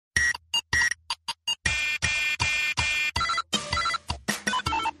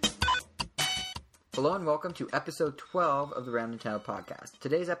Hello and welcome to episode 12 of the Random Nintendo podcast.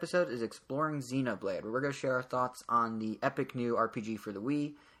 Today's episode is exploring Xenoblade, where we're going to share our thoughts on the epic new RPG for the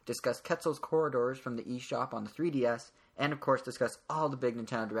Wii, discuss Quetzal's Corridors from the eShop on the 3DS, and of course discuss all the big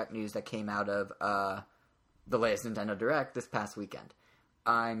Nintendo Direct news that came out of the latest Nintendo Direct this past weekend.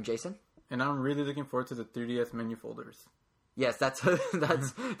 I'm Jason. And I'm really looking forward to the 3DS menu folders. Yes, that's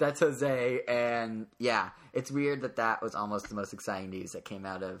Jose, and yeah, it's weird that was almost the most exciting news that came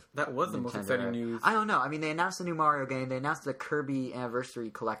out of That was the most exciting news. I don't know. I mean, they announced a new Mario game, they announced the Kirby Anniversary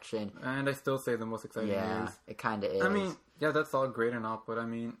Collection. And I still say the most exciting news. Yeah, it kind of is. I mean, yeah, that's all great and all, but I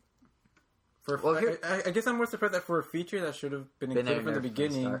mean, I guess I'm more surprised that for a feature that should have been included from the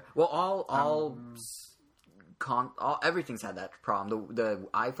beginning. Well, everything's had that problem. The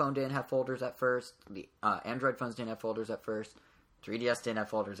iPhone didn't have folders at first. The Android phones didn't have folders at first. 3DS didn't have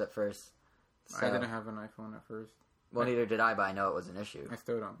folders at first. So, I didn't have an iPhone at first. Well, neither did I, but I know it was an issue. I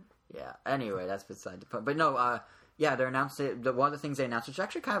still don't. Yeah. Anyway, that's beside the point. But no, yeah, they announced it. One of the things they announced, which is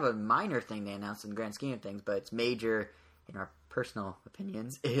actually kind of a minor thing they announced in the grand scheme of things, but it's major in our personal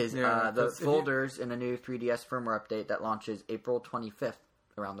opinions, is the folders in a new 3DS firmware update that launches April 25th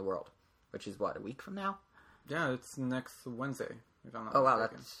around the world, which is, what, a week from now? Yeah, it's next Wednesday, if I'm not mistaken. Wow,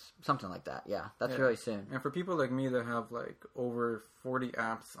 that's something like that. Yeah, that's really soon. And for people like me that have like over 40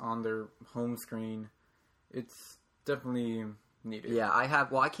 apps on their home screen, it's definitely needed. Yeah,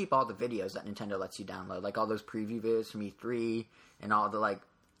 I keep all the videos that Nintendo lets you download, like all those preview videos from E3 and all the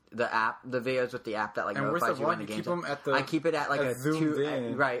the videos with the app that notifies you when the game's on. I keep it at like a zoomed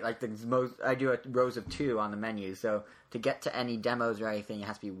in. Right, like I do rows of 2 on the menu. So to get to any demos or anything, it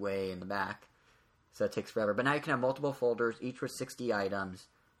has to be way in the back. So it takes forever. But now you can have multiple folders, each with 60 items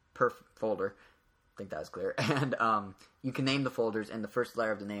per folder. I think that was clear. And you can name the folders, and the first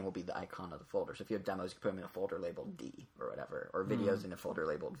letter of the name will be the icon of the folder. So if you have demos, you can put them in a folder labeled D or whatever, or videos in a folder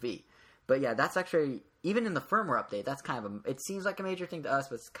labeled V. But yeah, that's actually, even in the firmware update, that's kind of it seems like a major thing to us,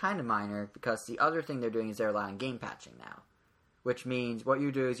 but it's kind of minor, because the other thing they're doing is they're allowing game patching now. Which means what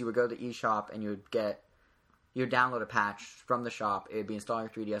you do is you would go to the eShop, and you would download a patch from the shop. It would be installed on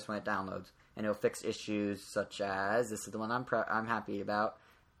your 3DS when it downloads, and it'll fix issues such as, this is the one I'm happy about,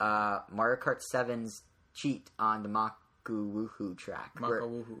 Mario Kart 7's cheat on the Makawoohoo track.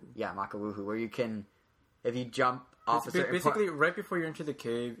 Makawoohoo. Yeah, Makawoohoo, where you can, if you jump off a certain basically, right before you enter the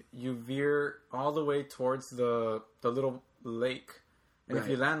cave, you veer all the way towards the little lake, and if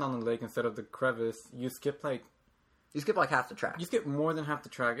you land on the lake instead of the crevice, you skip half the track. You skip more than half the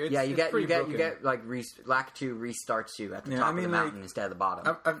track. You get Lack 2 restarts you at the top of the mountain instead of the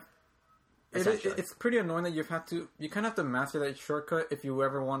bottom. It's pretty annoying that you kind of have to master that shortcut if you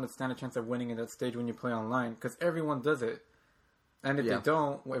ever want to stand a chance of winning in that stage when you play online, because everyone does it. And if they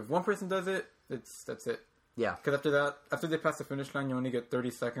don't, if one person does it, that's it. Yeah. Because after they pass the finish line, you only get 30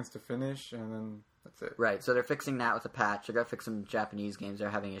 seconds to finish, and then that's it. Right, so they're fixing that with a patch. They're going to fix some Japanese games that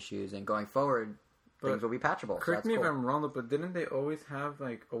are having issues, and going forward, things will be patchable. Correct me if I'm wrong, but didn't they always have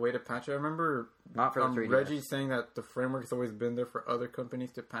a way to patch it? I remember not for the 3DS. Reggie saying that the framework has always been there for other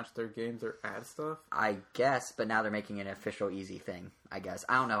companies to patch their games or add stuff. I guess, but now they're making it an official easy thing, I guess.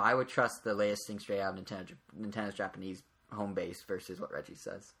 I don't know. I would trust the latest thing straight out of Nintendo's Japanese home base versus what Reggie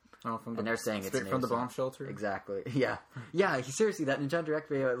says. Oh, and they're saying it's from the bomb shelter? Exactly. Yeah. Yeah, seriously, that Nintendo Direct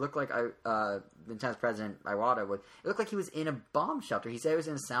video, it looked like Nintendo's president, Iwata, it looked like he was in a bomb shelter. He said it was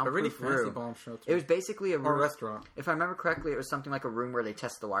in a soundproof really fancy room. Bomb shelter. It was basically a room. Or a restaurant. If I remember correctly, it was something like a room where they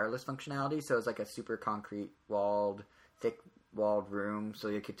test the wireless functionality, so it was like a super concrete thick walled room, so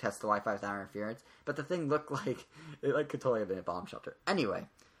you could test the Wi-Fi without interference. But the thing looked like, it could totally have been a bomb shelter. Anyway,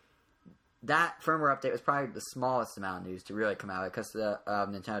 that firmware update was probably the smallest amount of news to really come out because the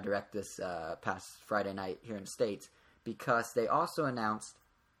Nintendo Direct this past Friday night here in the States, because they also announced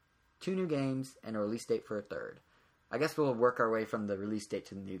 2 new games and a release date for a third. I guess we'll work our way from the release date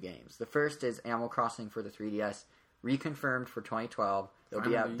to the new games. The first is Animal Crossing for the 3DS, reconfirmed for 2012. It'll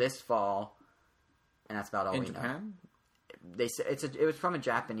be out this fall, and that's about all we know. In Japan? They say it was from a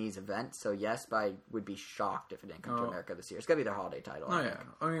Japanese event, so yes, but I would be shocked if it didn't come to America this year. It's gonna be their holiday title. Oh yeah,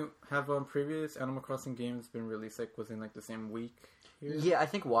 I mean, have previous Animal Crossing games been released within the same week? Here? Yeah, I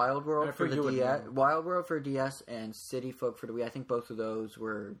think Wild World for the DS, Wild World for DS, and City Folk for the Wii. I think both of those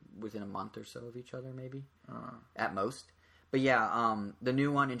were within a month or so of each other, maybe at most. But yeah, the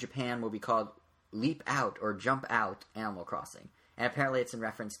new one in Japan will be called Leap Out or Jump Out Animal Crossing, and apparently it's in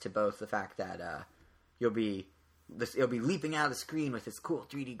reference to both the fact that it'll be leaping out of the screen with its cool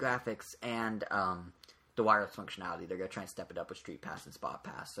 3D graphics and the wireless functionality. They're going to try and step it up with Street Pass and Spot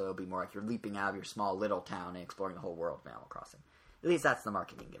Pass, so it'll be more like you're leaping out of your small little town and exploring the whole world of Animal Crossing. At least that's the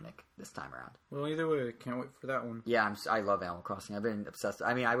marketing gimmick this time around. Well, either way, I can't wait for that one. Yeah, I love Animal Crossing. I've been obsessed.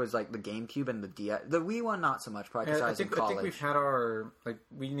 I mean, I was like the GameCube and the DS. The Wii one, not so much, probably because I was in college. I think we've had our... Like,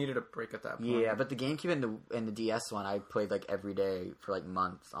 we needed a break at that point. Yeah, but the GameCube and the DS one, I played like every day for like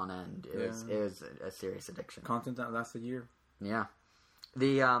months on end. It was a serious addiction. Content that lasts a year. Yeah.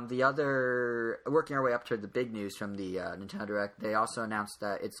 The other... Working our way up to the big news from the Nintendo Direct, they also announced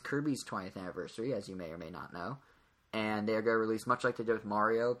that it's Kirby's 20th anniversary, as you may or may not know. And they're going to release, much like they did with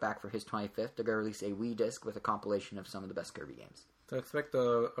Mario back for his 25th, they're going to release a Wii disc with a compilation of some of the best Kirby games. So expect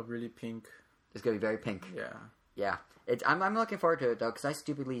a really pink... It's going to be very pink. Yeah. Yeah. I'm looking forward to it, though, because I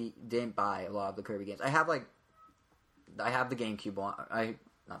stupidly didn't buy a lot of the Kirby games. I have the GameCube one.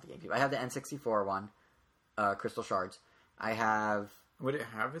 Not the GameCube. I have the N64 one, Crystal Shards. I have... Would it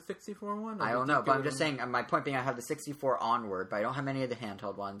have a 64 one? I don't know, but I'm just saying, my point being I have the 64 onward, but I don't have many of the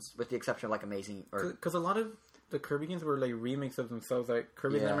handheld ones, with the exception of, like, Amazing... Because a lot of the Kirby games were, like, remakes of themselves. Like,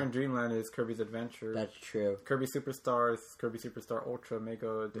 Kirby's Neverland Dreamland is Kirby's Adventure. That's true. Kirby Superstar is Kirby Superstar Ultra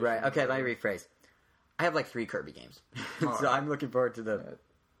Mega Edition. Right, okay, let me rephrase. I have, like, 3 Kirby games. So I'm looking forward to them.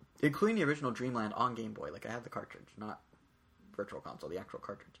 Including the original Dreamland on Game Boy. Like, I have the cartridge, not Virtual Console, the actual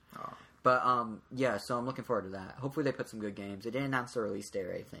cartridge. Oh. But, yeah, so I'm looking forward to that. Hopefully they put some good games. They didn't announce the release date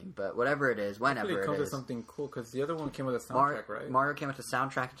or anything, but whatever it is, whenever it is. Hopefully it comes with something cool, because the other one came with a soundtrack, right? Mario came with a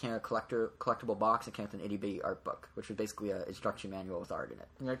soundtrack, it came with a collectible box, it came with an itty-bitty art book, which was basically an instruction manual with art in it.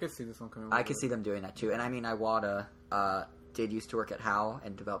 Yeah, I could see this one coming. I could see them doing that, too. And, I mean, Iwata did used to work at HAL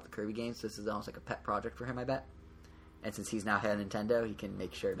and develop the Kirby games, so this is almost like a pet project for him, I bet. And since he's now head of Nintendo, he can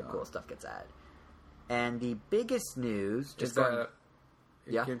make sure the cool stuff gets added. And the biggest news...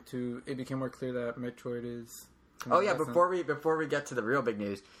 It became more clear that Metroid is... Oh yeah, before we get to the real big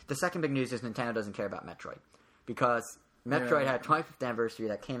news, the second big news is Nintendo doesn't care about Metroid. Because Metroid had a 25th anniversary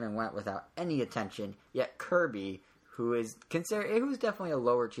that came and went without any attention, yet Kirby, who's definitely a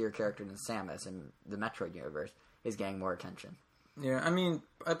lower tier character than Samus in the Metroid universe, is getting more attention. Yeah, I mean,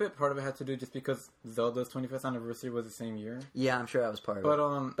 I bet part of it had to do just because Zelda's 25th anniversary was the same year. Yeah, I'm sure that was part of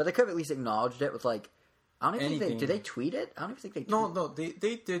it. But they could have at least acknowledged it with like... I don't even think did they tweet it? I don't even think they tweeted it. No,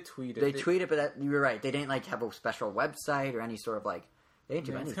 they did tweet it. They tweeted, but you were right. They didn't like have a special website or any sort of like... They didn't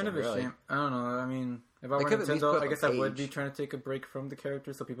do anything, it's kind of a really. shame. I don't know. I mean, if I were Nintendo, I guess I would be trying to take a break from the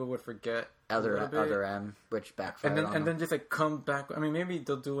character so people would forget Other M, which backfired and then just like come back. I mean, maybe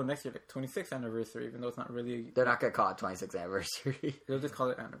they'll do it next year, like 26th anniversary, even though it's not really... They're not going to call it 26th anniversary. They'll just call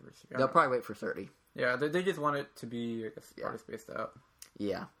it anniversary. They'll probably wait for 30. Yeah, they just want it to be, I guess, artist-based out.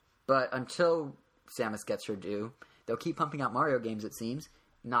 Yeah. But until Samus gets her due... They'll keep pumping out Mario games, it seems.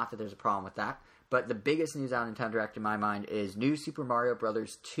 Not that there's a problem with that. But the biggest news out of Nintendo Direct, in my mind, is New Super Mario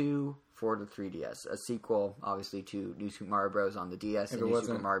Bros. 2 for the 3DS. A sequel, obviously, to New Super Mario Bros. On the DS and New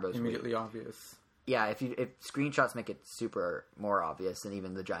Super Mario Bros. Immediately obvious. Yeah, if screenshots make it super more obvious than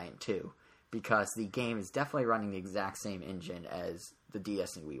even the Giant 2. Because the game is definitely running the exact same engine as the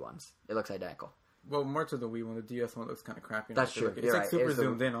DS and Wii ones. It looks identical. Well, more to the Wii one. The DS one looks kind of crappy. That's true. It's like super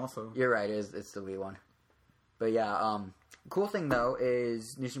zoomed in also. You're right. It's the Wii one. But yeah, cool thing though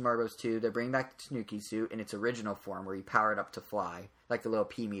is New Super Mario Bros. 2, they're bringing back the Tanuki suit in its original form where you power it up to fly, like the little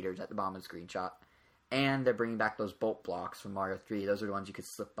P meters at the bottom of the screenshot. And they're bringing back those bolt blocks from Mario 3. Those are the ones you could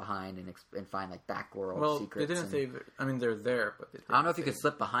slip behind and find like backworld secrets. They didn't say... I mean, they're there, but... I don't know if you could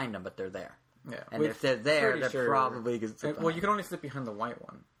slip behind them, but they're there. Yeah. And if they're there, they're probably... Well, you can only slip behind the white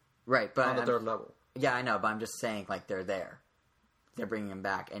one. Right, but... On the third level. Yeah, I know, but I'm just saying, like, they're there. They're bringing them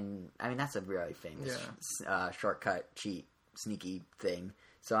back, and I mean that's a really famous shortcut, cheat, sneaky thing.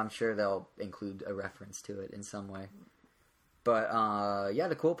 So I'm sure they'll include a reference to it in some way. But yeah,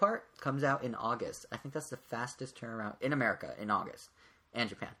 the cool part comes out in August. I think that's the fastest turnaround in America in August and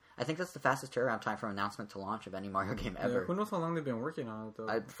Japan. I think that's the fastest turnaround time from announcement to launch of any Mario game ever. Yeah, who knows how long they've been working on it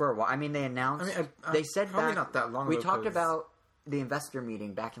though? For a while. I mean, they announced. They said probably not that long. We talked about the investor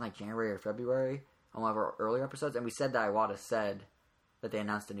meeting back in like January or February on one of our earlier episodes, and we said that Iwata said that they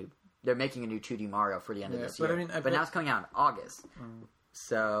announced they're making a new 2D Mario for the end of this year. But now it's coming out in August.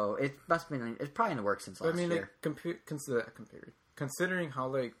 So it must be, it's probably in the works since last year. Considering how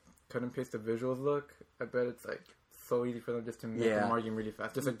like cut and paste the visuals look, I bet it's like so easy for them just to make a Mario game really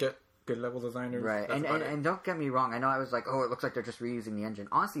fast. Just to get good level designers. Right. And don't get me wrong, I know I was like, oh, it looks like they're just reusing the engine.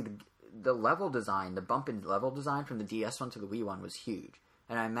 Honestly, the level design, the bump in level design from the DS one to the Wii one was huge.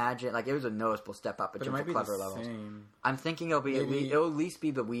 And I imagine, like, it was a noticeable step up in terms of clever levels. I'm thinking it'll at least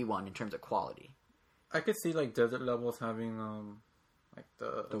be the Wii one in terms of quality. I could see, like, desert levels having, like,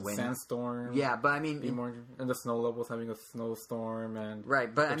 the sandstorm. Yeah, but I mean... and the snow levels having a snowstorm, and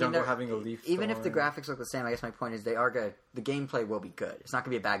the jungle having a leaf storm. Even if the graphics look the same, I guess my point is they are good. The gameplay will be good. It's not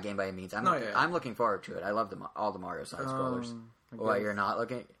going to be a bad game by any means. I'm looking forward to it. I love all the Mario side-scrollers. Well, you're not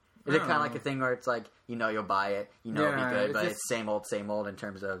looking. Is it kind of like a thing where it's like you'll buy it, it'll be good, but it's same old in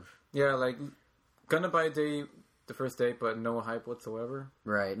terms of like gonna buy the first day, but no hype whatsoever.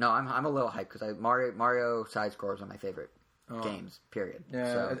 Right. No, I'm a little hyped because Mario side scrolls are my favorite games. Period.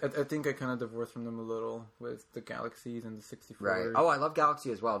 Yeah, so. I think I kind of divorced from them a little with the Galaxies and the 64. Right. Oh, I love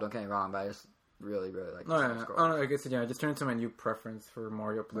Galaxy as well. Don't get me wrong, but I just really like. I guess I just turned to my new preference for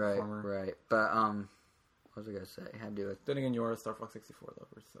Mario platformer. Right. But what was I gonna say? I had to do it. Then again, you are a Star Fox 64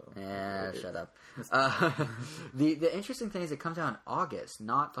 lover, so yeah, shut up. The interesting thing is it comes out in August,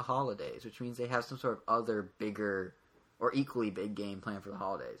 not the holidays, which means they have some sort of other bigger or equally big game planned for the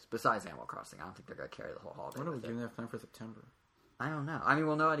holidays besides Animal Crossing. I don't think they're gonna carry the whole holiday. What are we doing that plan for September? I don't know. I mean,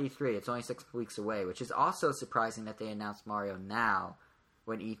 we'll know at E3. It's only 6 weeks away, which is also surprising that they announced Mario now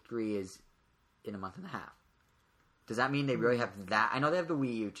when E3 is in a month and a half. Does that mean they really have that? I know they have the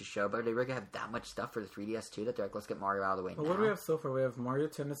Wii U to show, but do they really have that much stuff for the 3DS too that they're like, let's get Mario out of the way now? What do we have so far? We have Mario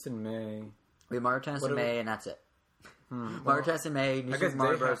Tennis in May. We have Mario Tennis in May, and that's it. Mario Tennis in May, New Super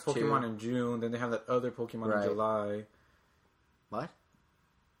Mario Bros. Pokemon in June, then they have that other Pokemon in July. What?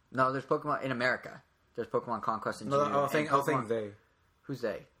 No, there's Pokemon in America. There's Pokemon Conquest in June. I was saying they. Who's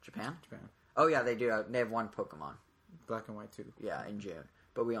they? Japan? Japan. Oh, yeah, they do. They have one Pokemon. Black and White 2. Yeah, in June.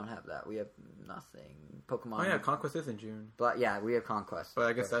 But we don't have that. We have nothing. Pokemon. Oh, yeah, Conquest is in June. Yeah, we have Conquest. But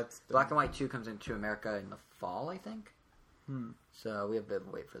I guess that's... Black and White 2 comes into America in the fall, I think. So we have a bit of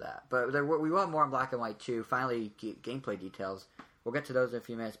a wait for that. But we will have more on Black and White 2. Finally, gameplay details. We'll get to those in a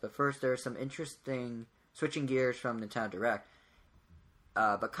few minutes. But first, there's some interesting switching gears from Nintendo Direct.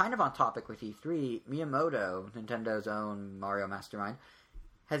 But kind of on topic with E3, Miyamoto, Nintendo's own Mario mastermind,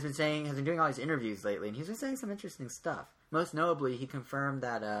 has been doing all these interviews lately, and he's been saying some interesting stuff. Most notably, he confirmed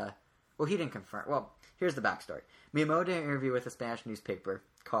that, he didn't confirm. Well, here's the backstory. Miyamoto did an interview with a Spanish newspaper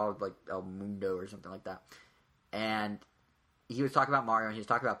called, El Mundo or something like that. And he was talking about Mario, and he was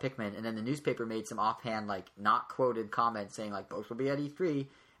talking about Pikmin, and then the newspaper made some offhand, not quoted comments saying, both will be at E3.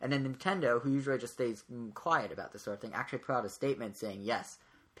 And then Nintendo, who usually just stays quiet about this sort of thing, actually put out a statement saying, yes,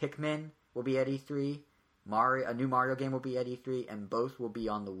 Pikmin will be at E3, a new Mario game will be at E3, and both will be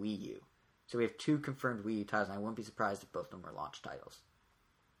on the Wii U. So we have 2 confirmed Wii U titles, and I wouldn't be surprised if both of them were launch titles.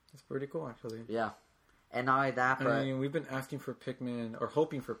 That's pretty cool, actually. Yeah. And not only that, but... I mean, we've been asking for Pikmin, or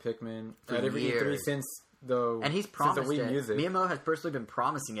hoping for Pikmin, at every E3 since the And he's promised the Wii it. Music. Miyamoto has personally been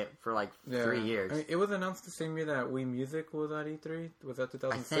promising it for 3 years. I mean, it was announced the same year that Wii Music was at E3. Was that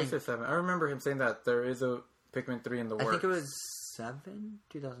 2006 or 7? I remember him saying that there is a Pikmin 3 in the works. I think it was 7?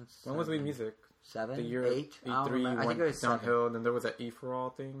 2007. When was Wii Music? 7? The year 8? E3 I think it was downhill, and then there was that E-for-All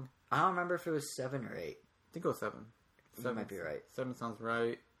thing. I don't remember if it was 7 or 8. I think it was 7. You might be right. 7 sounds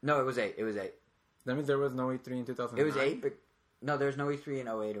right. No, it was 8. It was 8. That means there was no E3 in 2009? It was 8, but... No, there was no E3 in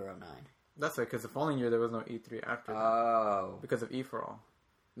 08 or 09. That's right, because the following year there was no E3 after that. Oh. Because of E-for-All.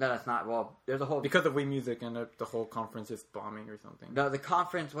 No, that's not. Well, there's a whole... Because of Wii Music and the whole conference is bombing or something. No, the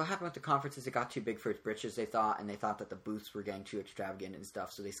conference... What happened with the conference is it got too big for its britches, they thought, and they thought that the booths were getting too extravagant and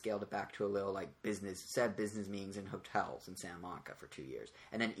stuff, so they scaled it back to a little, business meetings in hotels in Santa Monica for 2 years.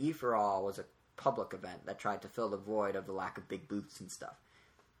 And then E-for-All was a public event that tried to fill the void of the lack of big booths and stuff.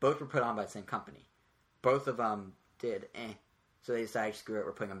 Both were put on by the same company. Both of them did So they decided, screw it,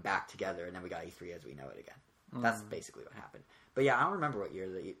 we're putting them back together, and then we got E3 as we know it again. That's basically what happened. But yeah, I don't remember what year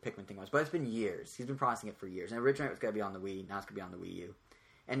the Pikmin thing was, but it's been years. He's been promising it for years. And originally it was going to be on the Wii, now it's going to be on the Wii U.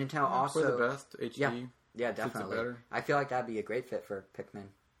 And Nintendo also... For the best, HD. Yeah, definitely. I feel like that'd be a great fit for Pikmin.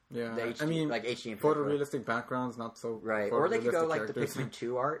 Yeah, the HD, HD and photorealistic backgrounds, not so... Right, or they could go the Pikmin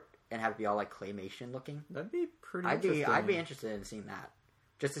 2 art and have it be all claymation looking. That'd be pretty interesting. I'd be interested in seeing that.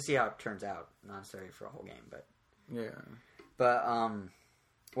 Just to see how it turns out. Not necessarily for a whole game, but... Yeah. But,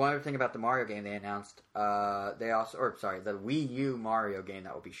 one other thing about the Mario game they announced, the Wii U Mario game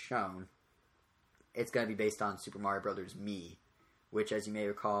that will be shown, it's going to be based on Super Mario Bros. Mii, which, as you may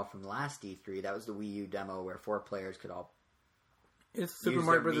recall from last E3, that was the Wii U demo where 4 players could all It's Super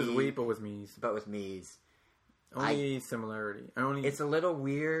Mario Bros. Wii, but with Mii's. But with Mii's. Only similarity. It's a little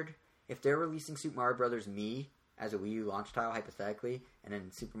weird. If they're releasing Super Mario Bros. Mii as a Wii U launch title, hypothetically, and then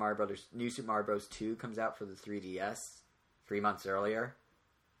New Super Mario Bros. 2 comes out for the 3DS 3 months earlier,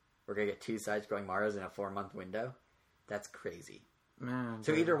 we're going to get 2 side-scrolling Marios in a 4-month window. That's crazy. Man.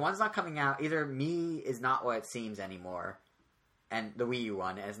 So either one's not coming out, either Mii is not what it seems anymore, and the Wii U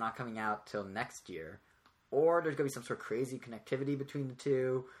one is not coming out till next year, or there's going to be some sort of crazy connectivity between the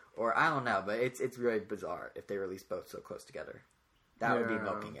two, or I don't know, but it's really bizarre if they release both so close together. That would be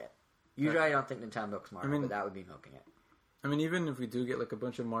milking it. Usually I don't think Nintendo milks Mario, but that would be milking it. I mean, even if we do get a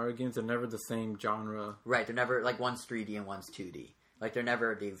bunch of Mario games, they're never the same genre. Right, they're never, one's 3D and one's 2D. They're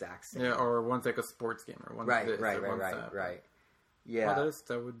never the exact same. Yeah, or one's a sports game, or one's this, or one's that. Right. Yeah,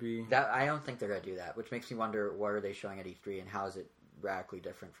 that would be that. I don't think they're gonna do that, which makes me wonder what are they showing at E3 and how is it radically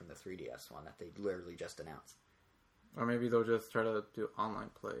different from the 3DS one that they literally just announced. Or maybe they'll just try to do online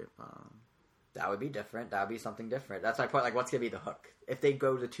play. That would be different. That would be something different. That's my point. Like, what's going to be the hook? If they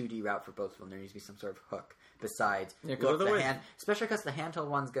go the 2D route for both of them, there needs to be some sort of hook besides... especially because the handheld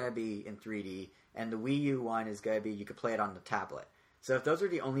one's going to be in 3D, and the Wii U one is going to be... You could play it on the tablet. So if those are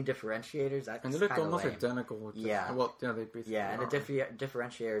the only differentiators, that's kind of lame. And they look almost identical. Yeah. Well, yeah, they basically and the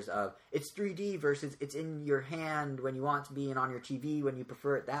differentiators of... It's 3D versus it's in your hand when you want it to be and on your TV when you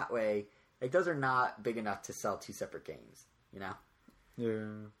prefer it that way. Like, those are not big enough to sell two separate games, you know?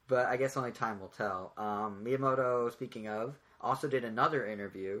 Yeah. But I guess only time will tell. Miyamoto, speaking of, also did another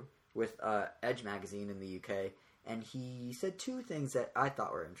interview with Edge magazine in the UK, and he said two things that I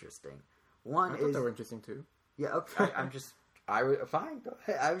thought were interesting. I thought they were interesting too. Yeah, okay, fine. Go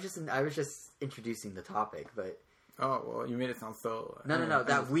ahead. I was just introducing the topic, but... Oh, well, you made it sound so... No,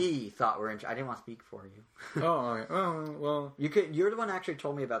 that we thought were interesting. I didn't want to speak for you. Well... You're the one who actually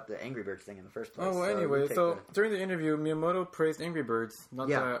told me about the Angry Birds thing in the first place. Oh, well, anyway, during the interview, Miyamoto praised Angry Birds. Not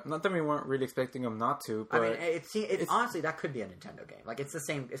that we weren't really expecting him not to, but... I mean, it's honestly, that could be a Nintendo game. Like, it's the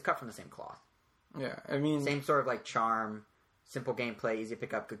same... It's cut from the same cloth. Yeah, I mean... Same sort of, like, charm, simple gameplay, easy to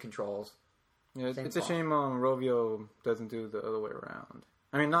pick up, good controls. Yeah, it's a shame Rovio doesn't do the other way around.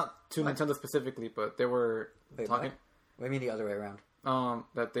 I mean, not to Nintendo specifically, but they were talking... What do you mean the other way around?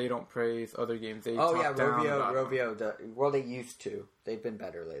 That they don't praise other games. They Rovio. Well, they used to. They've been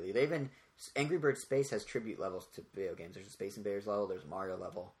better lately. Angry Birds Space has tribute levels to video games. There's a Space Invaders level. There's a Mario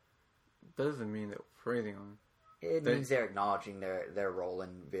level. That doesn't mean they're praising them. It means they're acknowledging their role in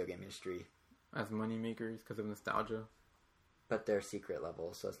video game history as money makers because of nostalgia. But they're secret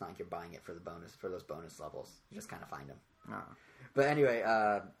levels, so it's not like you're buying it for those bonus levels. You just kind of find them. Ah. But anyway,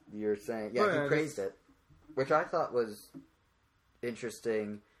 you're saying he praised it, which I thought was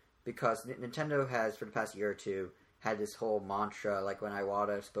interesting because Nintendo has for the past year or two had this whole mantra. Like when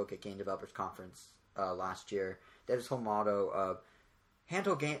Iwata spoke at Game Developers Conference last year, they had this whole motto of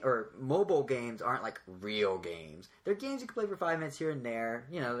handheld game or mobile games aren't like real games. They're games you can play for 5 minutes here and there.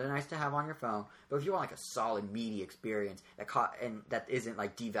 You know, they're nice to have on your phone. But if you want like a solid meaty experience that isn't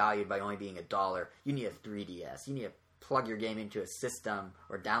like devalued by only being $1, you need a 3DS. You need to plug your game into a system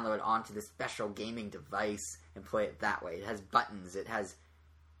or download it onto this special gaming device and play it that way. It has buttons. It has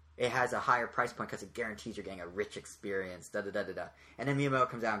a higher price point because it guarantees you're getting a rich experience. And then Miyamoto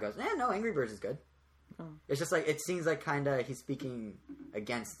comes out and goes, no, Angry Birds is good. It's just like, it seems like kind of he's speaking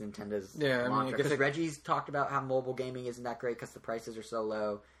against Nintendo's mantra. Because Reggie's talked about how mobile gaming isn't that great because the prices are so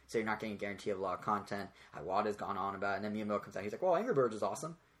low, so you're not getting a guarantee of a lot of content. Iwata's gone on about it, and then Miyamoto comes out, he's like, well, Angry Birds is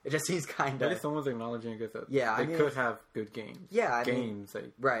awesome. It just seems kind of... Maybe someone's acknowledging that they could have good games. Yeah,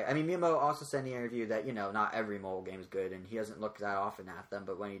 Right. I mean, Miyamoto also said in the interview that, not every mobile game is good, and he doesn't look that often at them,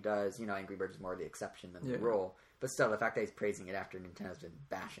 but when he does, Angry Birds is more the exception than the rule. But still, the fact that he's praising it after Nintendo's been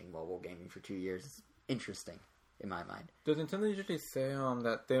bashing mobile gaming for 2 years is interesting, in my mind. Does Nintendo usually say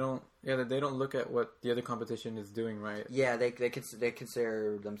that they don't look at what the other competition is doing, right? Yeah, they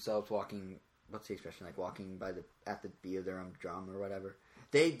consider themselves walking... What's the expression? Like walking at the beat of their own drum or whatever.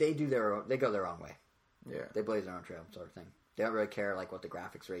 They do they go their own way. Yeah. They blaze their own trail, sort of thing. They don't really care like what the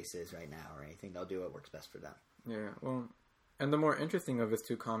graphics race is right now or anything. They'll do what works best for them. Yeah. Well, and the more interesting of his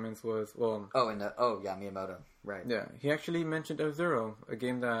two comments was Miyamoto, right? Yeah, he actually mentioned F-Zero, a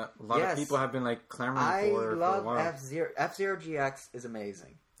game that a lot of people have been like clamoring for a while. I love F-Zero. F-Zero GX is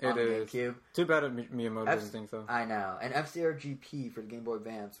amazing. It is. GameCube. Too bad Miyamoto doesn't think so. I know. And F-Zero GP for the Game Boy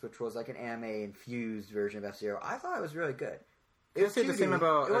Advance, which was like an anime-infused version of F-Zero, I thought it was really good. It was the same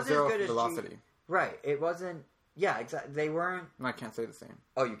about F-Zero Velocity. Right. It wasn't... Yeah, exactly. They weren't... I can't say the same.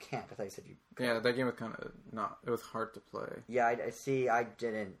 Oh, you can't? I thought you said you could. Yeah, that game was kind of not... It was hard to play. Yeah, I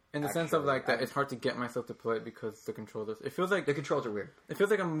didn't... In the sense of like that, it's hard to get myself to play it because the controllers... It feels like... The controls are weird. It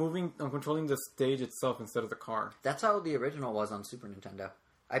feels like I'm controlling the stage itself instead of the car. That's how the original was on Super Nintendo.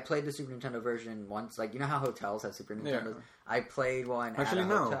 I played the Super Nintendo version once. Like, you know how hotels have Super Nintendos? Yeah. I played one at a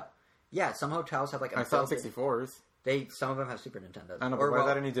hotel. Yeah, some hotels have like... I saw 64s. Some of them have Super Nintendos. I know, but why is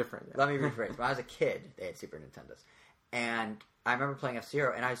that any different? Yeah. Let me rephrase. When I was a kid, they had Super Nintendos. And I remember playing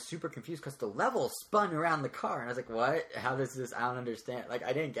F-Zero, and I was super confused because the level spun around the car. And I was like, what? How does this... I don't understand. Like,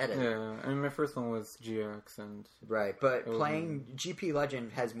 I didn't get it. Yeah, I mean, my first one was GX, and... Right, but playing GP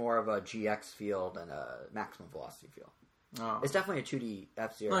Legend has more of a GX feel than a maximum velocity feel. Oh. It's definitely a 2D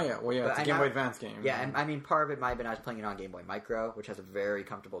F-Zero. Oh, yeah. Well, yeah, it's a Game Boy Advance game. Yeah, and I mean, part of it might have been I was playing it on Game Boy Micro, which has a very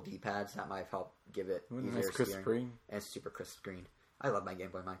comfortable D-pad, so that might have helped give it easier nice crisp screen. And it's a super crisp screen. I love my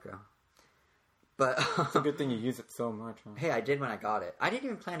Game Boy Micro. But it's a good thing you use it so much, huh? Hey, I did when I got it. I didn't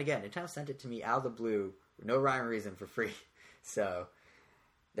even plan to get it. Nintendo sent it to me out of the blue, with no rhyme or reason, for free. So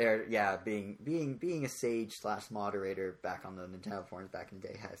they're being a sage / moderator back on the Nintendo forums back in the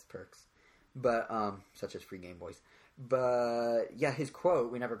day has perks, but such as free Game Boys. But yeah, his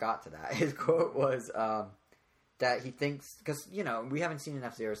quote, we never got to that. His quote was that he thinks, because we haven't seen an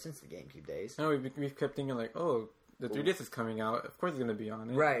F-Zero since the GameCube days. No, we've kept thinking like, oh, the 3DS is coming out. Of course, it's going to be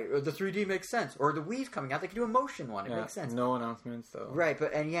on it. Right. Or the 3D makes sense. Or the Wii's coming out. They can do a motion one. It makes sense. No announcements, though. Right.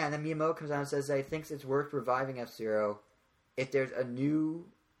 And then Miyamoto comes out and says that he thinks it's worth reviving F-Zero if there's a new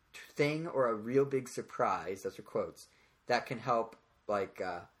thing or a real big surprise, those are quotes, that can help,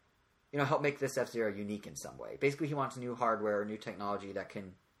 help make this F-Zero unique in some way. Basically, he wants new hardware or new technology that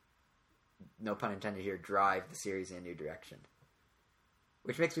can, no pun intended here, drive the series in a new direction.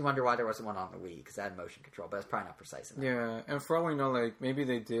 Which makes me wonder why there wasn't one on the Wii, because that had motion control, but that's probably not precise enough. Yeah, and for all we know, maybe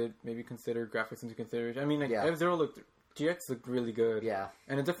they did consider graphics into consideration. I mean, F-Zero GX looked really good. Yeah.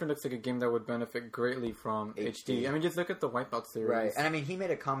 And it definitely looks like a game that would benefit greatly from HD. I mean, just look at the Wipeout series. Right, and I mean, he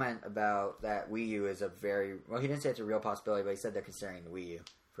made a comment about that Wii U is he didn't say it's a real possibility, but he said they're considering the Wii U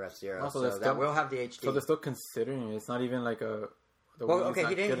for F-Zero, so that will have the HD. So they're still considering it. It's not even like a... he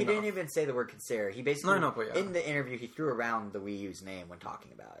didn't even say the word consider. He basically, in the interview, he threw around the Wii U's name when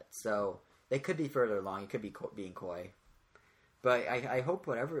talking about it. So they could be further along. He could be being coy. But I hope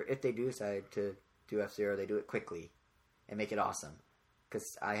if they do decide to do F-Zero, they do it quickly and make it awesome.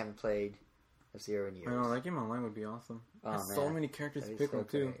 Because I haven't played F-Zero in years. I know, that game online would be awesome. There's so many characters to pick from,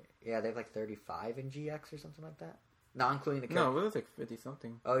 too. Yeah, they have 35 in GX or something like that. Not including the character. No, it was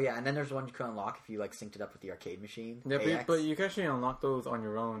 50-something. Oh, yeah, and then there's one you can unlock if you, synced it up with the arcade machine. Yeah, but you can actually unlock those on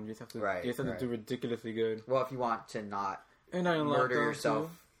your own. You just have to, do ridiculously good. Well, if you want to not and I murder yourself.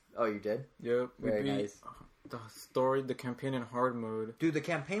 Too. Oh, you did? Yep. Very nice. The story, the campaign in hard mode. Dude, the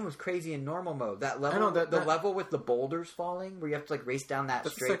campaign was crazy in normal mode. That level, the level with the boulders falling, where you have to, race down that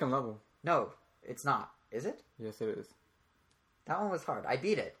That's straight... the second level. No, it's not. Is it? Yes, it is. That one was hard. I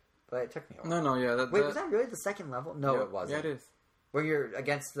beat it. But it took me a while. No, yeah. Wait, was that really the second level? No, yep. it wasn't. Yeah, it is. Where you're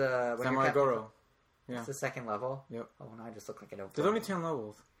against the... Samurai Goro. Yeah. It's the second level? Yep. Oh, now I just look like an open. There's only 10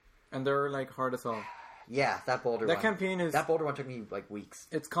 levels. And they're, hard as hell. Yeah, that boulder one. Campaign is... That boulder one took me, weeks.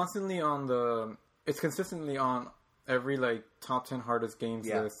 It's constantly on the... It's consistently on every, top 10 hardest games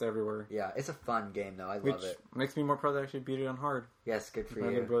list everywhere. Yeah, it's a fun game, though. I love it. Which makes me more proud to actually beat it on hard. Yes, good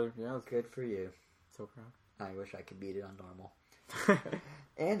for you. Brother. Yeah, good for you. So proud. I wish I could beat it on normal.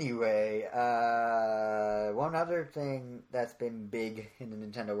 Anyway, one other thing that's been big in the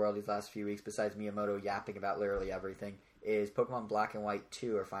Nintendo world these last few weeks, besides Miyamoto yapping about literally everything, is Pokemon Black and White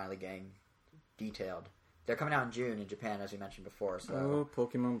 2 are finally getting detailed. They're coming out in June in Japan, as we mentioned before. So.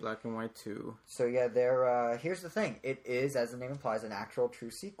 Pokemon Black and White 2. So yeah, they're here's the thing. It is, as the name implies, an actual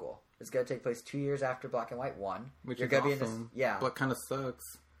true sequel. It's going to take place 2 years after Black and White 1. Which is awesome. But kind of sucks.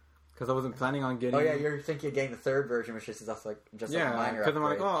 Because I wasn't planning on getting... Oh, yeah, you're thinking of getting the third version, which is also just a minor upgrade. Because I'm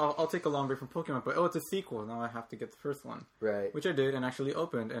like, I'll take a long break from Pokemon, but it's a sequel. Now I have to get the first one. Right. Which I did and actually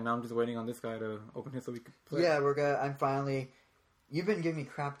opened, and now I'm just waiting on this guy to open it so we can play. Yeah, I'm finally... You've been giving me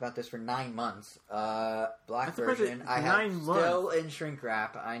crap about this for 9 months. Black version, I have still in shrink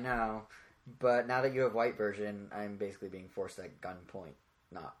wrap, I know. But now that you have white version, I'm basically being forced at gunpoint.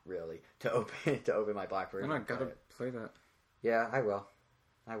 Not really. To open my black version. I gotta play that. Yeah, I will.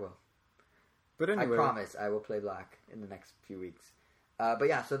 But anyway. I promise I will play black in the next few weeks. But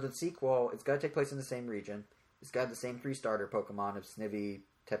yeah, so the sequel, it's got to take place in the same region. It's got the same 3 starter Pokemon of Snivy,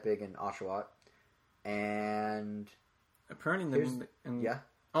 Tepig, and Oshawott. And... Apparently yeah?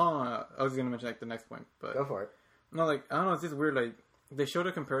 Oh, I was going to mention the next point, but... Go for it. No, I don't know, it's just weird, they showed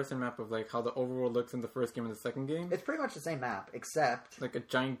a comparison map of, how the overworld looks in the first game and the second game. It's pretty much the same map, except... a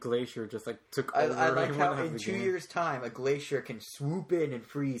giant glacier just, took over... I like how in 2 years' time, a glacier can swoop in and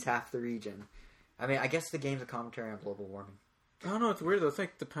freeze half the region. I mean, I guess the game's a commentary on global warming. I don't know, it's weird, though. It's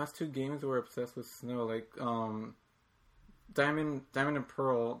the past 2 games were obsessed with snow. Diamond and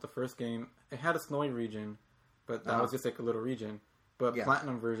Pearl, the first game, it had a snowy region, but that was just, a little region. But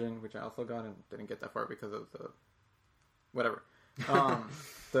Platinum version, which I also got and didn't get that far because of the... Whatever.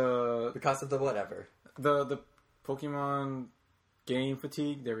 Because of the whatever. The Pokemon game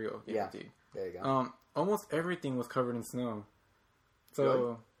fatigue. There we go. Game fatigue. There you go. Almost everything was covered in snow. So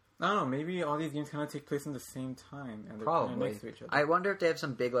good. I don't know. Maybe all these games kind of take place in the same time, and they're kind of next to each other. I wonder if they have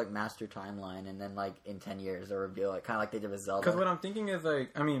some big master timeline, and then in 10 years they'll reveal it, kind of like they did with Zelda. Because what I'm thinking is I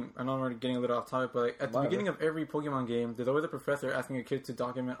know I'm getting a little off topic, but at the beginning of every Pokemon game, there's always a professor asking a kid to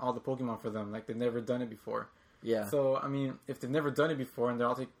document all the Pokemon for them, they've never done it before. Yeah. So, if they've never done it before and they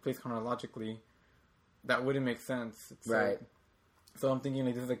all take place chronologically, that wouldn't make sense. Right. So I'm thinking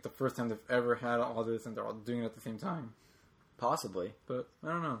this is the first time they've ever had all this and they're all doing it at the same time. Possibly. But, I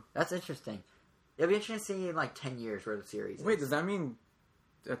don't know. That's interesting. It'll be interesting to see in like 10 years where the series is. Wait, does that mean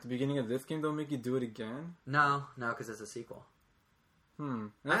at the beginning of this game they'll make you do it again? No, because it's a sequel.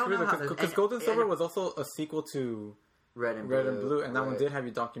 That's weird because Gold and Silver was also a sequel to Red and Blue, and that one did have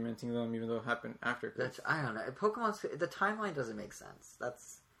you documenting them, even though it happened after. I don't know. Pokemon's the timeline doesn't make sense.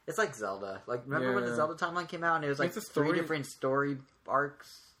 It's like Zelda. Like remember when the Zelda timeline came out and it was like 3 different story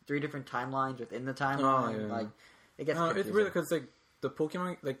arcs, 3 different timelines within the timeline. Oh, yeah. Like it gets confusing. It's weird because like the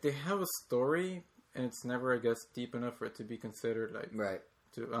Pokemon, like they have a story and it's never, I guess, deep enough for it to be considered like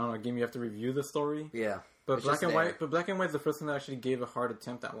to, I don't know, a game you have to review the story. Yeah. But Black and White is the first one that actually gave a hard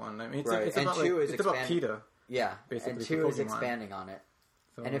attempt at one. I mean, it's about PETA. Yeah, basically. And 2 is expanding on it.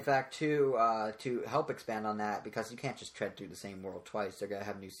 So. And in fact, 2, to help expand on that, because you can't just tread through the same world twice, they're going to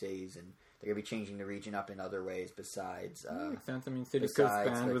have new cities, and they're going to be changing the region up in other ways besides... sense. I mean, cities could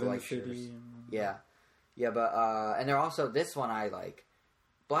expand within the city. Yeah. Yeah, but... and they're also... This one I like.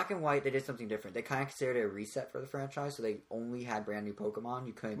 Black and White, they did something different. They kind of considered it a reset for the franchise, so they only had brand new Pokemon.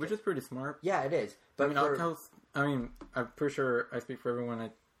 You couldn't... Which is pretty smart. Yeah, it is. But I'm pretty sure I speak for everyone when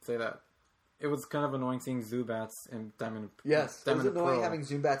I say that. It was kind of annoying seeing Zubats in Diamond. Yes, it was annoying having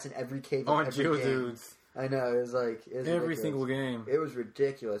Zubats in every cave. Oh, and Geodudes. I know, it was like... every single game. It was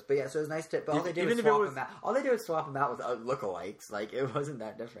ridiculous. But yeah, so it was nice to... But all they did was swap them out. All they did was swap them out with lookalikes. Like, it wasn't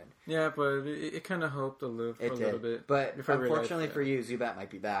that different. Yeah, but it kind of helped to live for a little bit. But unfortunately for you, Zubat might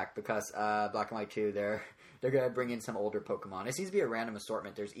be back because Black and White 2, they're going to bring in some older Pokemon. It seems to be a random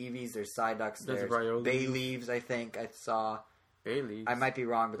assortment. There's Eevees, there's Psyducks, there's Bayleaves, I think I saw. Bayleaves? I might be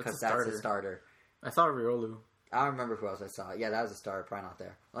wrong because that's a starter. I saw Riolu. I don't remember who else I saw. Yeah, that was a starter. Probably not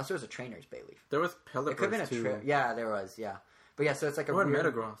there. Unless there was a trainer's Bayleaf. There was Pelipper. It could have been a yeah, there was, yeah. But yeah, so it's like a weird...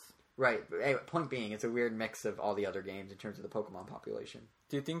 Metagross. Right. But anyway, point being, it's a weird mix of all the other games in terms of the Pokemon population.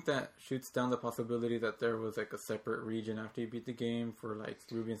 Do you think that shoots down the possibility that there was like a separate region after you beat the game for like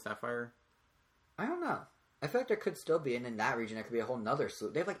Ruby and Sapphire? I don't know. I feel like there could still be, and in that region, there could be a whole nother slew.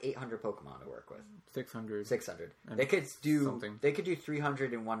 They have like 800 Pokemon to work with. 600. They could do something. They could do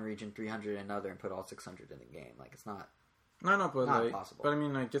 300 in one region, 300 in another, and put all 600 in the game. Like, it's not... but not like, possible. But I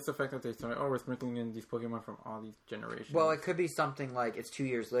mean, like, just the fact that they started, we're sprinkling in these Pokemon from all these generations. Well, it could be something like, it's 2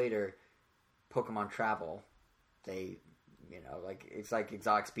 years later, Pokemon travel. They... like it's like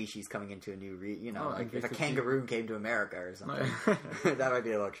exotic species coming into a new like if a kangaroo came to America or something, that might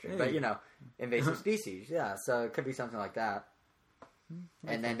be a little extreme. But invasive species, yeah. So it could be something like that,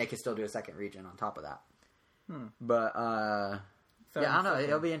 and then they could still do a second region on top of that. But I don't know.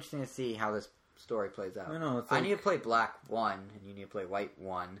 It'll be interesting to see how this story plays out. I need to play Black 1, and you need to play White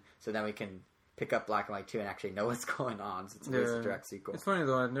 1, so then we can pick up Black and White 2 and actually know what's going on. So it's a direct sequel. It's funny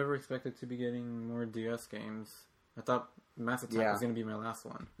though. I never expected to be getting more DS games. I thought Mass Attack was going to be my last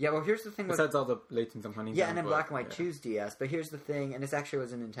one. Yeah, well, here's the thing. Besides all the Laytons I'm hunting. Yeah, and then Black and White 2's DS. But here's the thing, and this actually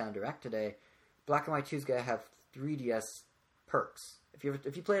was in Nintendo Direct today. Black and White 2's going to have 3DS perks. If you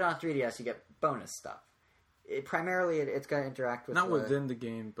play it on 3DS, you get bonus stuff. It's going to interact with... Not within the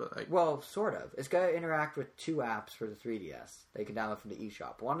game, but like... Well, sort of. It's going to interact with 2 apps for the 3DS that you can download from the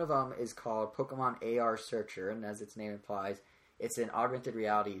eShop. One of them is called Pokemon AR Searcher, and as its name implies, it's an augmented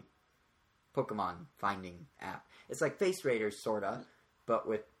reality Pokemon finding app. It's like Face Raiders, sorta, but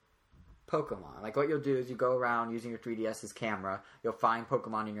with Pokemon. Like, what you'll do is you go around using your 3DS's camera, you'll find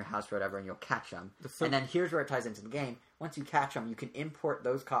Pokemon in your house or whatever, and you'll catch them. And then here's where it ties into the game. Once you catch them, you can import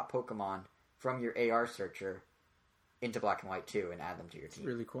those caught Pokemon from your AR searcher into Black and White 2 and add them to your team. It's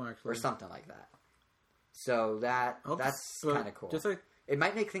really cool, actually. Or something like that. So that's kind of cool. It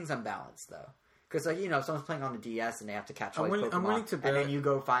might make things unbalanced, though. Because, if someone's playing on the DS and they have to catch all these Pokemon, and then you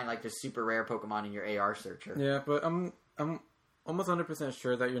go find, the super rare Pokemon in your AR searcher. Yeah, but I'm almost 100%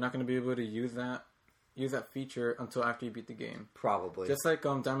 sure that you're not going to be able to use that feature until after you beat the game. Probably. Just like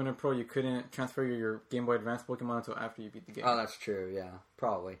Diamond and Pearl, you couldn't transfer your Game Boy Advance Pokemon until after you beat the game. Oh, that's true, yeah.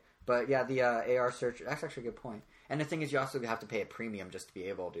 Probably. But, yeah, the AR searcher, that's actually a good point. And the thing is, you also have to pay a premium just to be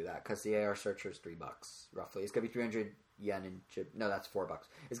able to do that, because the AR searcher is $3, roughly. It's going to be 300 yen in Japan. No, that's $4.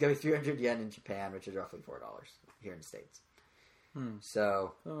 It's going to be 300 yen in Japan, which is roughly $4 here in the States.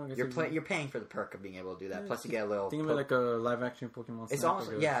 So you're paying for the perk of being able to do that. Plus, you get a little. Think of it like a live action Pokemon Snap. It's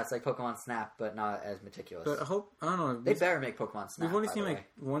almost it's like Pokemon Snap, but not as meticulous. But I don't know. They better make Pokemon Snap. We've only seen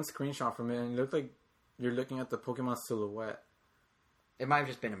one screenshot from it, and it looked like you're looking at the Pokemon silhouette. It might have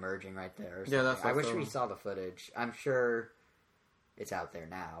just been emerging right there. Yeah, that's. I wish we saw the footage. I'm sure it's out there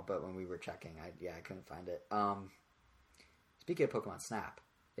now, but when we were checking, I couldn't find it. Speaking of Pokemon Snap,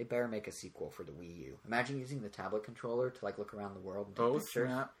 they better make a sequel for the Wii U. Imagine using the tablet controller to look around the world and take pictures.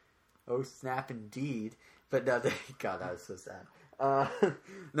 Snap. Oh, snap indeed. But no, God, that was so sad.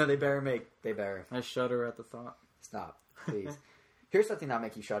 No, they better. I shudder at the thought. Stop, please. Here's something that'll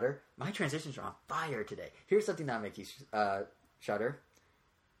make you shudder. My transitions are on fire today. Here's something that'll make you shudder.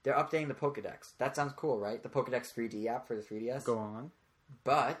 They're updating the Pokedex. That sounds cool, right? The Pokedex 3D app for the 3DS. Go on.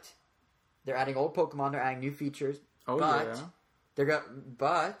 But they're adding old Pokemon. They're adding new features. Oh, but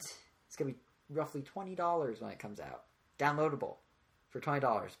But it's gonna be roughly $20 when it comes out. Downloadable for $20.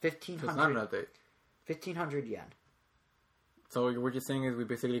 1,500. It's not an update. 1,500 yen. So what you're saying is we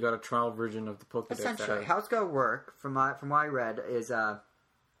basically got a trial version of the Pokedex. Essentially, how it's gonna work, from what I read, is the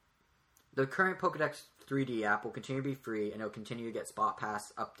current Pokedex 3D app will continue to be free, and it'll continue to get Spot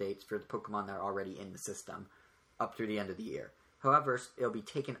Pass updates for the Pokemon that are already in the system up through the end of the year. However, it'll be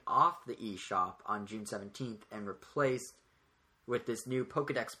taken off the eShop on June 17th and replaced with this new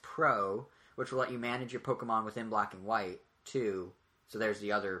Pokedex Pro, which will let you manage your Pokemon within Black and White, too. So there's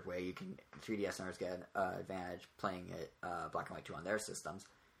the other way you can 3DS owners get an advantage playing it Black and White 2 on their systems.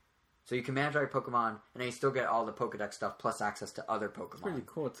 So you can manage all your Pokemon, and then you still get all the Pokedex stuff plus access to other Pokemon. It's pretty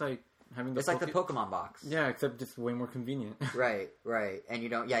cool. It's like having like the Pokemon box. Yeah, except just way more convenient. Right. And you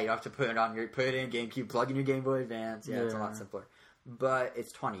don't have to put it in GameCube, plug in your Game Boy Advance. Yeah, it's a lot simpler. But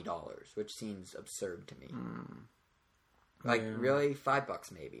it's $20, which seems absurd to me. Really,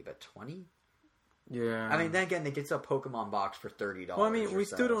 $5 maybe, but $20? Yeah. I mean, then again, they did sell Pokemon box for $30. Well, I mean, we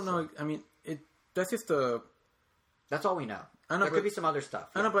still don't know. I mean, that's just a... That's all we know. I know, there could be some other stuff.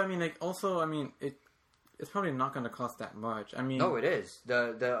 I know, but I mean, it's probably not going to cost that much. I mean... No, it is.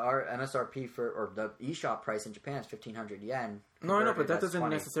 Our MSRP or the eShop price in Japan is 1,500 yen. No, I know, but that doesn't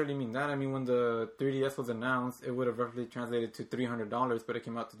necessarily mean that. I mean, when the 3DS was announced, it would have roughly translated to $300, but it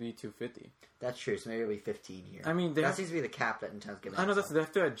came out to be $250. That's true, so maybe it'll be 15 here. I mean, that seems to be the cap that Nintendo's giving. I know, they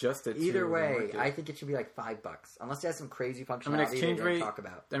have to adjust it. Either way, I think it should be like $5, unless it has some crazy functionality exchange they rate, talk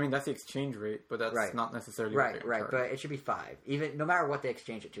about. I mean, that's the exchange rate, but that's not necessarily right. But it should be $5. Even no matter what they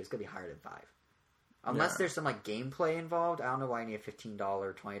exchange it to, it's gonna be higher than $5. Unless there's some like gameplay involved, I don't know why you need a $15,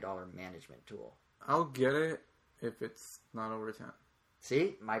 $20 management tool. I'll get it if it's not over 10.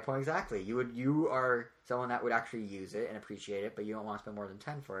 See, my point exactly. You are someone that would actually use it and appreciate it, but you don't want to spend more than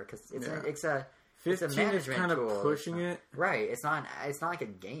 10 for it because it's a 15 is kind of pushing it. Right. It's not like a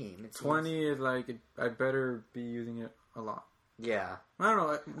game. It's 20 is like I better be using it a lot. Yeah. I don't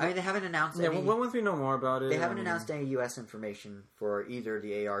know. I mean, they haven't announced any... Yeah, once we know more about it... They haven't announced any U.S. information for either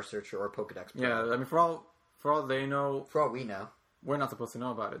the AR searcher or Pokedex Pro. Yeah, I mean, for all they know... For all we know. We're not supposed to know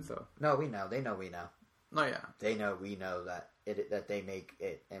about it, so... No, we know. They know we know. No, yeah. They know we know that they make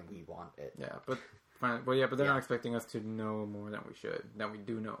it and we want it. Yeah, but they're not expecting us to know more than we should. Than we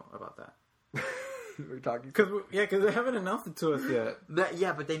do know about that. We're talking... Because they haven't announced it to us yet.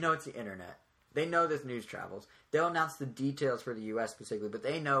 But they know it's the internet. They know this news travels. They'll announce the details for the U.S. specifically, but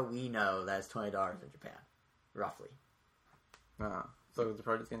they know we know that it's $20 in Japan. Roughly. So they're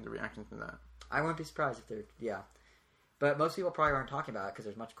probably just getting the reaction from that. I wouldn't be surprised if they're... Yeah. But most people probably aren't talking about it because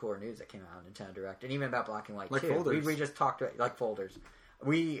there's much cooler news that came out on Nintendo Direct. And even about Black and White, like too. Folders. We just talked about... Like folders.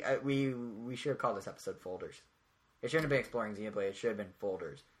 We should have called this episode Folders. It shouldn't have been Exploring Xenoblade. It should have been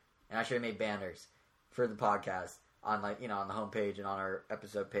Folders. And I should have made banners for the podcast on on the homepage and on our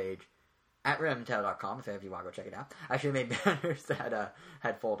episode page. At RealNintendo.com, if any of you want to go check it out. I should have made banners that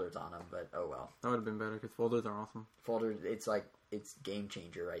had folders on them, but oh well. That would have been better, because folders are awesome. Folders, it's game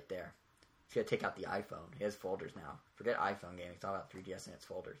changer right there. You gotta take out the iPhone. It has folders now. Forget iPhone gaming, it's all about 3DS and its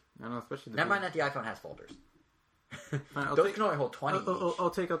folders. I know, especially Never mind that the iPhone has folders. Fine, Those can only hold 20 I'll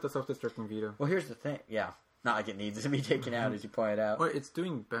take out the self-destructing Vita. Well, here's the thing, yeah. Not like it needs to be taken out, as you pointed out. Wait, it's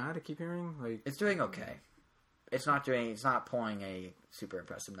doing bad, I keep hearing? It's doing okay. It's not pulling any super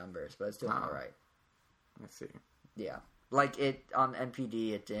impressive numbers, but it's doing alright. Let's see. Yeah. Like it on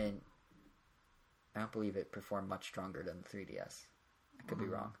NPD, it didn't. I don't believe it performed much stronger than the 3DS. I could be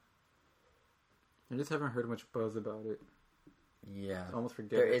wrong. I just haven't heard much buzz about it. Yeah. I almost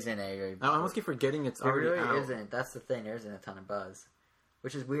forget. There isn't a. I almost keep forgetting it's already out. There really isn't. That's the thing. There isn't a ton of buzz,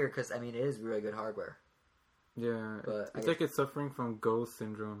 which is weird because it is really good hardware. Yeah, but it's like it's suffering from Go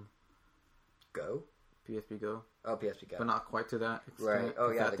syndrome. Go. PSP Go. Oh, PSP Go. But not quite to that extent. Right. Oh,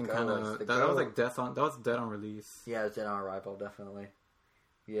 yeah, that thing that was like that was dead on release. Yeah, it was dead on arrival, definitely.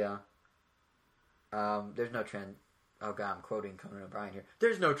 Yeah. There's no trend. Oh, God, I'm quoting Conan O'Brien here.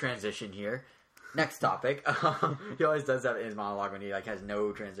 There's no transition here. Next topic. He always does that in his monologue when he has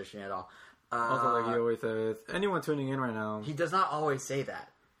no transition at all. Also, like he always says, anyone tuning in right now. He does not always say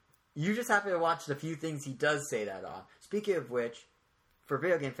that. You just happen to watch the few things he does say that on. Speaking of which, for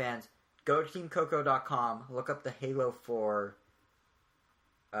video game fans, go to TeamCoco.com, look up the Halo 4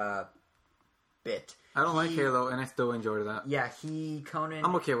 bit. I don't like Halo, and I still enjoy that. Yeah,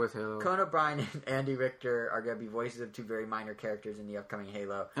 I'm okay with Halo. Conan O'Brien and Andy Richter are going to be voices of two very minor characters in the upcoming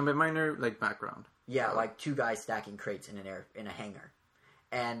Halo. And by minor, like background. Yeah, like two guys stacking crates in a hangar.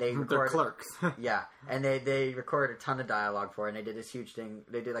 And they They're clerks. Yeah, and they recorded a ton of dialogue for it, and they did this huge thing.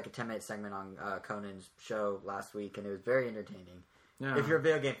 They did like a 10-minute segment on Conan's show last week, and it was very entertaining. Yeah. If you're a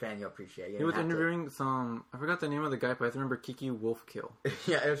video game fan, you'll appreciate it. He was interviewing some... I forgot the name of the guy, but I remember Kiki Wolfkill.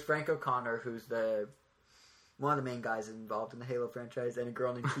 Yeah, it was Frank O'Connor, who's one of the main guys involved in the Halo franchise, and a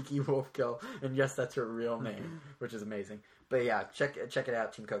girl named Kiki Wolfkill. And yes, that's her real name, which is amazing. But yeah, check it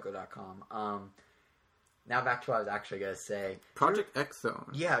out, TeamCoco.com. Now back to what I was actually going to say. Project X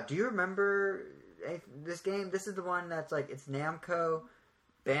Zone. Yeah, do you remember this game? This is the one that's like, it's Namco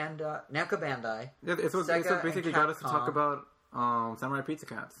Bandai. Yeah, it's what basically got us to talk about Samurai Pizza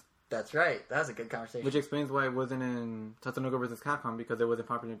Cats. That's right. That was a good conversation. Which explains why it wasn't in Tatsunoko vs. Capcom, because it wasn't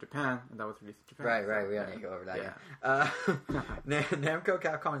popular in Japan, and that was released in Japan. Right. We don't need to go over that yet. Namco,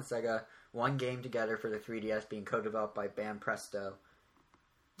 Capcom, and Sega, one game together for the 3DS, being co-developed by Banpresto.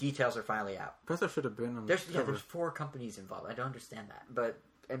 Details are finally out. Presto should have been on the cover. There's 4 companies involved. I don't understand that. But,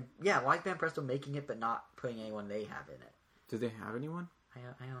 why is Banpresto making it but not putting anyone they have in it? Do they have anyone? I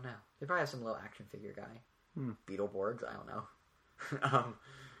don't know. They probably have some little action figure guy. Beetleborgs? I don't know.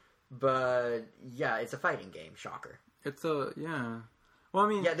 But, yeah, it's a fighting game. Shocker. Yeah. Well, I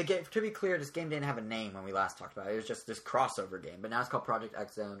mean... Yeah, the game, to be clear, this game didn't have a name when we last talked about it. It was just this crossover game. But now it's called Project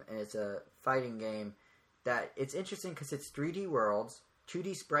X Zone, and it's a fighting game that... It's interesting because it's 3D worlds...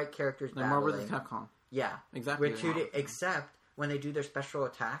 2D sprite characters battling. Marvel vs. Capcom. Yeah. Exactly. With 2D, except when they do their special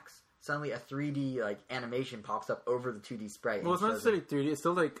attacks, suddenly a 3D animation pops up over the 2D sprite. Well, it's not necessarily 3D. It's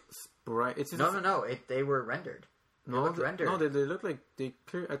still sprite. It's just no. They were rendered. They rendered. No, they look like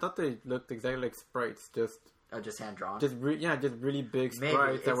I thought they looked exactly like sprites, just hand drawn. Just really big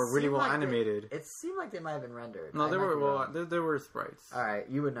sprites that were really well animated. It seemed like they might have been rendered. No, they were sprites. All right,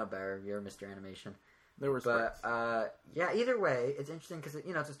 you would know better. You're Mr. Animation. There were sprites. Either way, it's interesting because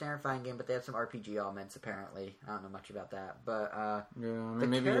it's a standard fighting game, but they have some RPG elements apparently. I don't know much about that, but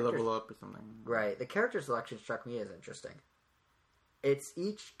maybe you level up or something. Right, the character selection struck me as interesting. It's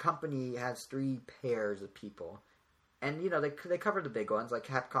each company has 3 pairs of people, and they cover the big ones. Like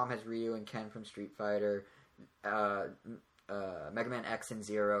Capcom has Ryu and Ken from Street Fighter, Mega Man X and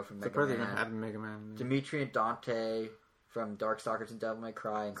Zero from Mega Man. Had Mega Man. Dimitri and Dante from Darkstalkers and Devil May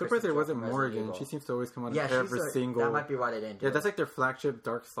Cry. And surprised there wasn't Morrigan. She seems to always come out of every single... That might be why they didn't do it. That's like their flagship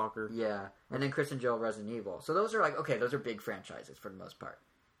Darkstalker. Yeah. And then Chris and Joe Resident Evil. So those are those are big franchises for the most part.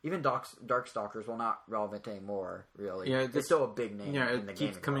 Even Darkstalkers, well, not relevant anymore, really. Yeah, it's still a big name in the game. It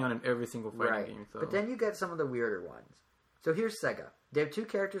keeps coming out in every single fighting game. So. But then you get some of the weirder ones. So here's Sega. They have 2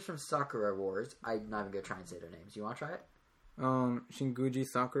 characters from Sakura Wars. I'm not even going to try and say their names. You want to try it? Shinguji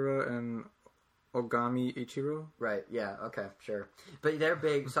Sakura and... Ogami Ichiro? Right, yeah, okay, sure. But they're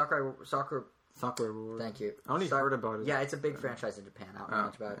big. Sakura Wars. Thank you. I only heard about it. Yeah, it's a big franchise in Japan. I don't know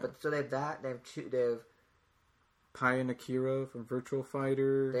much about it. But so they have that. They have Pai and Akira from Virtual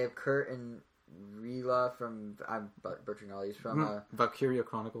Fighter. They have Kurt and Rila from... I'm butchering all these. From... Valkyria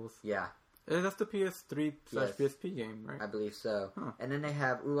Chronicles. Yeah. That's the PS3/PSP game, right? I believe so. Huh. And then they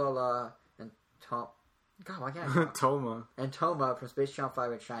have Ulala and Tom... God, why can't I Toma. And Toma from Space Channel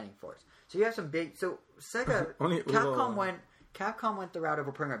 5 and Shining Force. So you have some big... So Sega... Capcom went the route of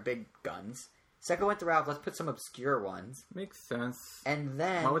we're putting our big guns. Sega went the route of let's put some obscure ones. Makes sense. And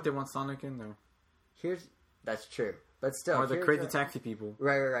then... Why would they want Sonic in there? That's true. But still... Or the crazy taxi people.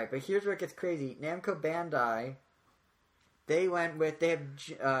 Right. But here's where it gets crazy. Namco Bandai... They went with... They have...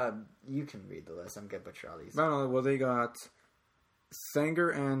 you can read the list. I'm going to butcher all these. No. Well, they got... Sanger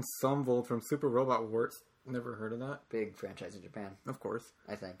and Sumvold from Super Robot Wars. Never heard of that. Big franchise in Japan. Of course.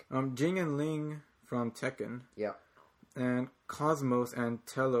 I think. Jing and Ling from Tekken. Yep. And Cosmos and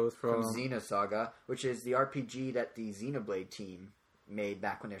Telos from Xenosaga, which is the RPG that the Xenoblade team made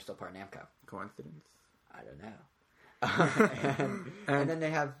back when they were still part of Namco. Coincidence? I don't know. and then they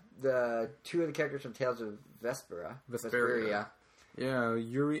have the 2 of the characters from Tales of Vesperia. Yeah,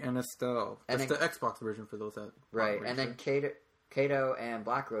 Yuri and Estelle. That's the Xbox version for those that... Right, and then Kato and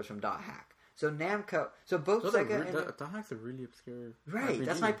Black Rose from Dot Hack. So Namco... So both Sega... Dot Hack's a really obscure... Right, RPG.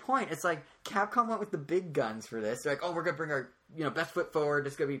 That's my point. It's like, Capcom went with the big guns for this. They're like, we're going to bring our best foot forward.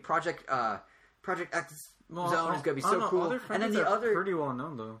 It's going to be Project X Zone is going to be so cool. And then the other... pretty well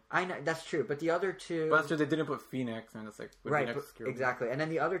known, though. I know, that's true. But the other 2... But that's true, they didn't put Phoenix, and it's like... Right, exactly. And then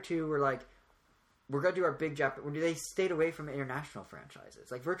the other 2 were like, we're going to do our big They stayed away from international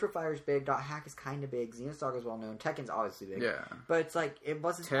franchises. Like, Virtual Fighter's big, Dot Hack is kind of big, Xenosaga is well known, Tekken's obviously big. Yeah. But it's like, it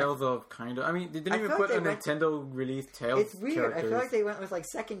wasn't... Tales of kind of... I mean, they didn't even put a Nintendo-released Tales It's weird. characters. I feel like they went with, like,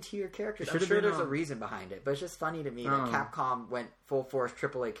 second-tier characters. I'm sure there's a reason behind it. But it's just funny to me that Capcom went full-force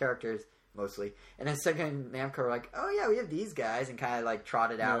AAA characters, mostly. And then second, Namco were like, oh yeah, we have these guys, and kind of like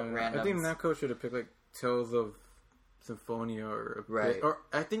trotted out random. I think Namco should have picked like Tales of Symphonia or right. Or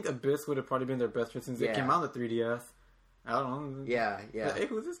I think Abyss would have probably been their best choice since it came out on the 3DS. I don't know. Yeah. Hey,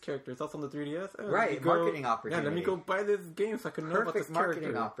 who's this character? It's also on the 3DS. Right, marketing opportunity. Yeah, let me go buy this game so I can know about this character.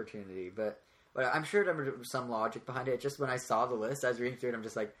 Marketing opportunity, but I'm sure there was some logic behind it. Just when I saw the list, I was reading through it, I'm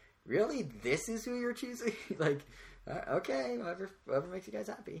just like, really? This is who you're choosing? Like, okay, whatever makes you guys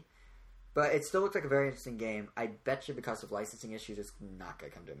happy. But it still looks like a very interesting game. I bet you because of licensing issues, it's not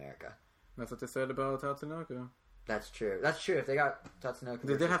going to come to America. That's what they said about Tatsunoko. That's true. If they got Tatsunoko,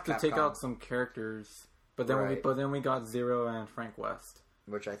 they did have to take out some characters. But then we got Zero and Frank West,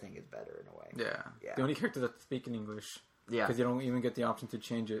 which I think is better in a way. Yeah. The only character that speak in English. Yeah, because you don't even get the option to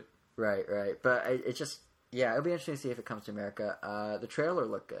change it. Right. But it just it'll be interesting to see if it comes to America. The trailer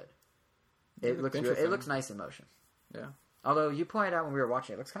looked good. It looks nice in motion. Yeah. Although you pointed out when we were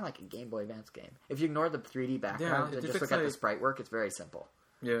watching, it looks kind of like a Game Boy Advance game. If you ignore the 3D background and just look at the sprite work, it's very simple.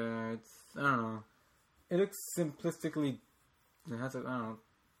 Yeah, I don't know. It looks simplistically. It has I don't know.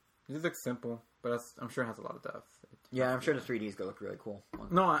 It just looks simple. But I'm sure it has a lot of depth. Yeah, I'm sure the 3D is going to look really cool.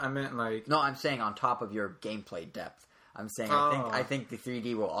 No, I meant like... No, I'm saying on top of your gameplay depth. I'm saying I think the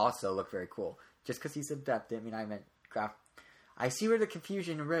 3D will also look very cool. Just because he said depth, I meant graph. I see where the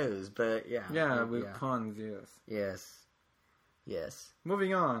confusion arose, but yeah. Yeah, with puns, Yes.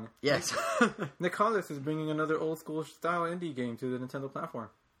 Moving on. Yes. Nicalis is bringing another old school style indie game to the Nintendo platform.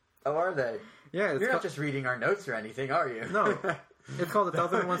 Oh, are they? Yeah. You're not just reading our notes or anything, are you? No. It's called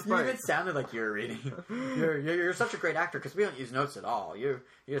 1001 Spikes. You even sounded like you were reading. You're such a great actor because we don't use notes at all. You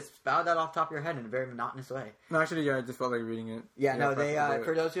just spout that off the top of your head in a very monotonous way. No, actually, I just felt like reading it. Yeah, no, they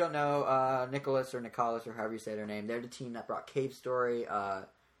for those who don't know, Nicholas or Nicalis or however you say their name, they're the team that brought Cave Story,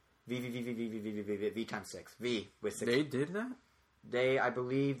 V times 6. V with 6. They did that? I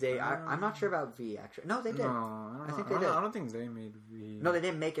believe I'm not sure about V actually. No, they did. No, I think they did. I don't think they made V. No, they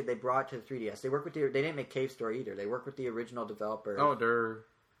didn't make it. They brought it to the 3DS. They didn't make Cave Story either. They work with the original developers. Oh,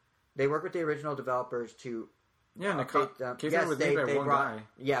 they work with the original developers to. Yeah, Cave Story was made by one guy.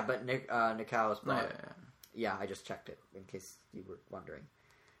 Yeah, but Nicalis brought. Yeah, I just checked it in case you were wondering.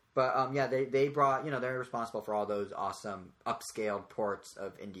 But they brought. They're responsible for all those awesome upscaled ports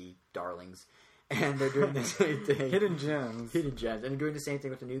of indie darlings. And they're doing the same thing. Hidden gems. And they're doing the same thing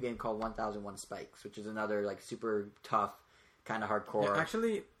with a new game called 1001 Spikes, which is another like super tough, kind of hardcore. Yeah,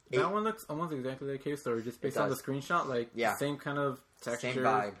 actually, that one looks almost exactly like Cave Story, just based on the screenshot. Like, same kind of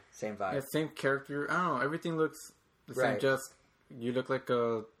texture. Same vibe. Yeah, same character. I don't know. Everything looks the same. Just, you look like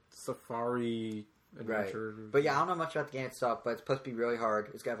a safari adventure. Right. But yeah, I don't know much about the game itself, but it's supposed to be really hard.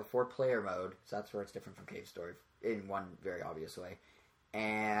 It's going to have a 4-player mode, so that's where it's different from Cave Story in one very obvious way.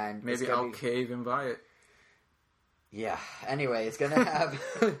 And maybe I'll cave and buy it. Yeah. Anyway, it's gonna have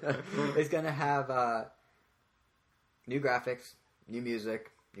new graphics, new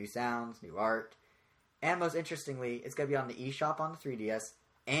music, new sounds, new art, and most interestingly, it's gonna be on the eShop on the 3DS,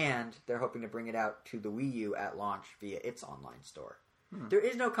 and they're hoping to bring it out to the Wii U at launch via its online store. There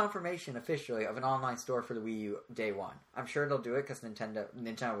is no confirmation officially of an online store for the Wii U day one. I'm sure they'll do it because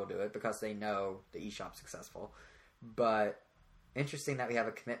Nintendo will do it because they know the eShop's successful, but. Interesting that we have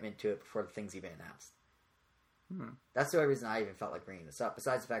a commitment to it before the thing's even announced. That's the only reason I even felt like bringing this up,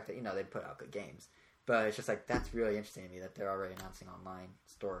 besides the fact that, they put out good games. But it's just like, that's really interesting to me that they're already announcing online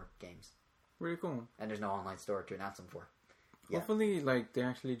store games. Really cool. And there's no online store to announce them for. Yeah. Hopefully, they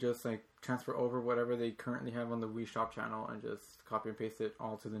actually just, transfer over whatever they currently have on the Wii Shop channel and just copy and paste it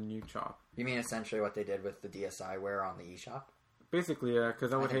all to the new shop. You mean essentially what they did with the DSiWare on the eShop? Basically, yeah,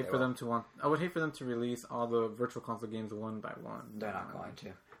 because I would hate for them to release all the Virtual Console games one by one. They're not going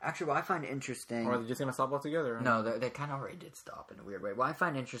to. Actually, what I find interesting... Or are they just going to stop altogether? No, they kind of already did stop in a weird way. What I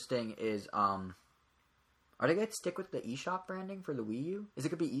find interesting is, are they going to stick with the eShop branding for the Wii U? Is it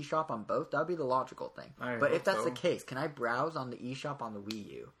going to be eShop on both? That would be the logical thing. But if that's the case, can I browse on the eShop on the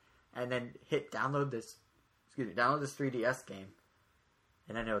Wii U and then hit download this 3DS game?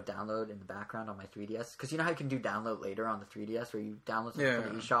 And then it'll download in the background on my 3DS. Because you know how you can do download later on the 3DS, where you download something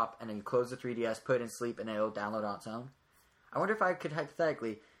from the eShop, and then you close the 3DS, put it in sleep, and it'll download on its own? I wonder if I could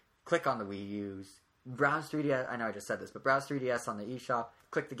hypothetically click on the Wii U's, browse 3DS, I know I just said this, but browse 3DS on the eShop,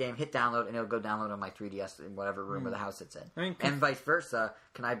 click the game, hit download, and it'll go download on my 3DS in whatever room of the house it's in. And vice versa,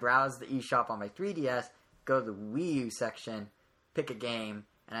 can I browse the eShop on my 3DS, go to the Wii U section, pick a game,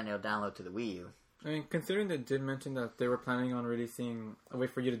 and then it'll download to the Wii U? I mean, considering they did mention that they were planning on releasing a way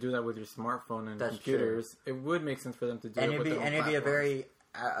for you to do that with your smartphone and computers, it would make sense for them to do it with their own and it'd be a very,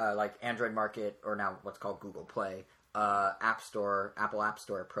 Android market, or now what's called Google Play, Apple App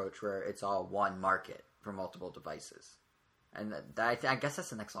Store approach, where it's all one market for multiple devices. And I guess that's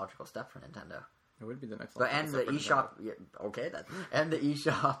the next logical step for Nintendo. It would be the next. But and the eShop, okay, then. And the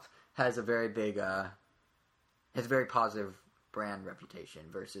eShop has a very big, has a very positive brand reputation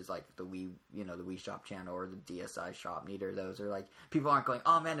versus like the Wii, the Wii Shop channel or the DSi Shop. Neither of those are like people aren't going,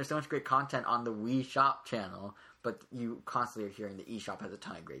 oh man, there's so much great content on the Wii Shop channel, but you constantly are hearing the eShop has a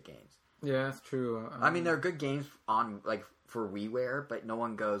ton of great games. Yeah, that's true. I mean, there are good games on like for WiiWare, but no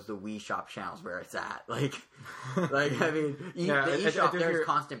one goes the Wii Shop channels where it's at. Like I mean, the eShop there's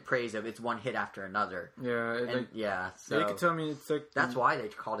constant praise of it's one hit after another. Yeah, So you can tell me it's like that's why they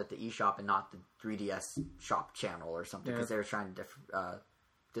called it the eShop and not the 3DS Shop channel or something because they were trying to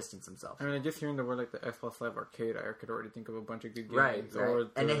distance themselves. I mean, just hearing the word like the Xbox Live Arcade, I could already think of a bunch of good games. Right.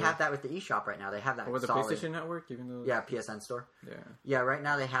 And they have that with the eShop right now. They have that with the PlayStation Network, even though PSN Store. Yeah. Right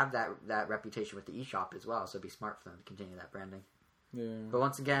now they have that reputation with the eShop as well, so it'd be smart for them to continue that branding. Yeah. But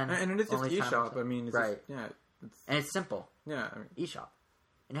once again, and it is just eShop. I mean, it's and it's simple. Yeah. I mean, eShop,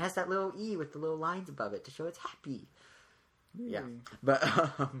 and it has that little E with the little lines above it to show it's happy. Yeah, but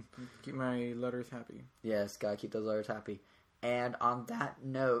keep my letters happy. Yes, gotta keep those letters happy. And on that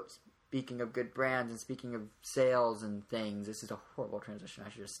note, speaking of good brands and speaking of sales and things, this is a horrible transition. I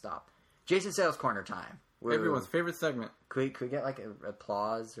should just stop. Jason Sales Corner time. Woo. Everyone's favorite segment. Could we get like an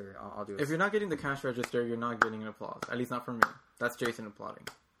applause or I'll do. If you're not getting the cash register, you're not getting an applause. At least not from me. That's Jason applauding.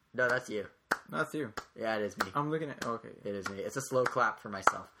 No, that's you. That's you. Yeah, it is me. I'm looking at. Okay, it is me. It's a slow clap for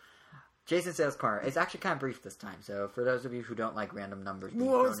myself. Jason Sales Corner. It's actually kind of brief this time. So for those of you who don't like random numbers,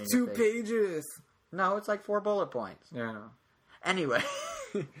 whoa, it's 2 pages. No, it's like 4 bullet points. Yeah, I know. Anyway,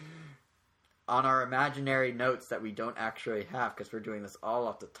 on our imaginary notes that we don't actually have because we're doing this all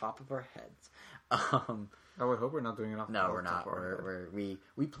off the top of our heads. I would hope we're not doing it off the top of our head. No, we're not.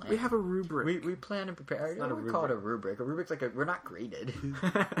 We plan. We have a rubric. We plan and prepare. I don't call it a rubric. A rubric's like we're not graded.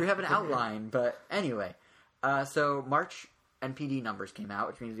 We have an outline. But anyway, so March NPD numbers came out,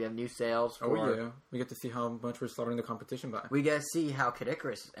 which means we have new sales. We get to see how much we're starting the competition by. We get to see how Kid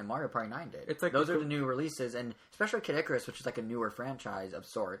Icarus and Mario Party 9 did. It's like those are the new releases, and especially Kid Icarus, which is like a newer franchise of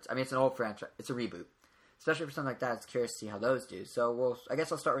sorts. I mean, it's an old franchise. It's a reboot. Especially for something like that, it's curious to see how those do. So I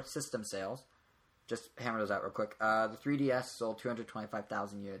guess I'll start with system sales. Just hammer those out real quick. The 3DS sold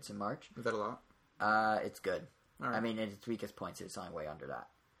 225,000 units in March. Is that a lot? It's good. Right. I mean, at its weakest points, it's selling way under that.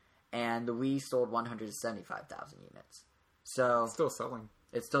 And the Wii sold 175,000 units. So it's still selling.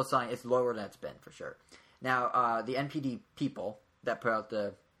 It's still selling. It's lower than it's been for sure. Now, the NPD people that put out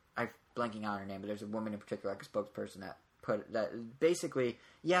I'm blanking on her name, but there's a woman in particular, like a spokesperson that put that basically,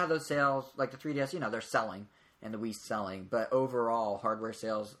 those sales, like the 3DS, they're selling and the Wii's selling, but overall hardware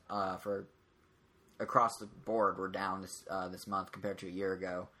sales for across the board were down this month compared to a year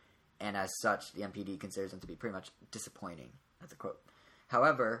ago, and as such, the NPD considers them to be pretty much disappointing. That's a quote.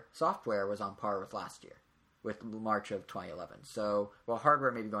 However, software was on par with last year, with March of 2011. So while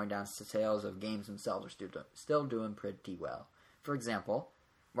hardware may be going down, sales of games themselves are still doing pretty well. For example,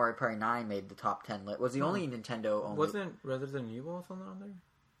 Mario Party 9 made the top 10 list. Was the only Nintendo only. Wasn't Resident Evil also on there?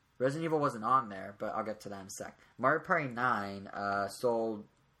 Resident Evil wasn't on there, but I'll get to that in a sec. Mario Party 9 sold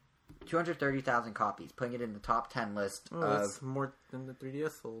 230,000 copies, putting it in the top 10 list. That's more than the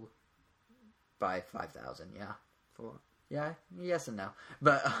 3DS sold. By 5,000, yeah. That's a lot. Yeah, yes and no.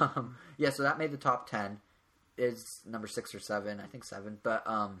 But, so that made the top 10. Is number 6 or 7, I think 7. But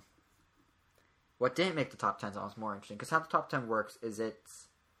what didn't make the top 10 is almost more interesting. Because how the top 10 works is it's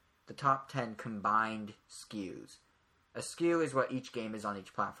the top 10 combined SKUs. A SKU is what each game is on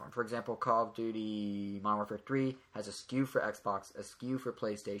each platform. For example, Call of Duty Modern Warfare 3 has a SKU for Xbox, a SKU for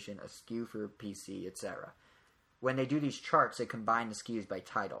PlayStation, a SKU for PC, etc. When they do these charts, they combine the SKUs by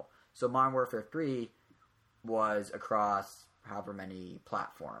title. So Modern Warfare 3 was across however many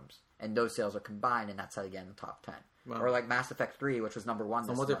platforms. And those sales are combined, and that's how they get in the top 10. Wow. Or like Mass Effect 3, which was number 1 this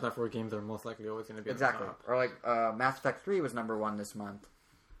month. Multi-platform games are most likely always going to be exactly. At the top. Or like Mass Effect 3 was number 1 this month.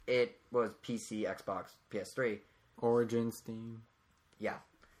 It was PC, Xbox, PS3. Origin, Steam. Yeah.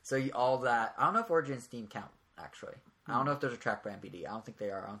 So all that... I don't know if Origin and Steam count, actually. I don't know if those are tracked by NPD. I don't think they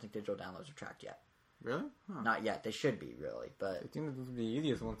are. I don't think digital downloads are tracked yet. Really? Huh. Not yet. They should be, really. But I think those would be the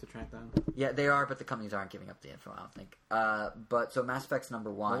easiest ones to track down. Yeah, they are, but the companies aren't giving up the info, I don't think. But so Mass Effect's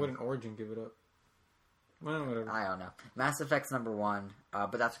number 1. Why wouldn't Origin give it up? Well, whatever. I don't know. Mass Effect's number 1,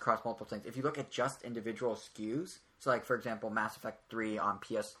 but that's across multiple things. If you look at just individual SKUs, so like, for example, Mass Effect 3 on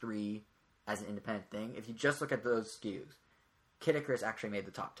PS3 as an independent thing, if you just look at those SKUs, Kid Icarus actually made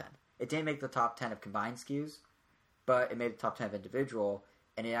the top 10. It didn't make the top 10 of combined SKUs, but it made the top 10 of individual,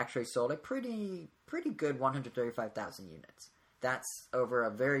 and it actually sold a pretty good 135,000 units. That's over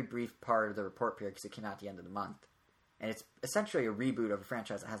a very brief part of the report period because it came out at the end of the month. And it's essentially a reboot of a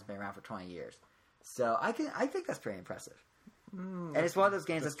franchise that hasn't been around for 20 years. So I think that's pretty impressive. And it's one of those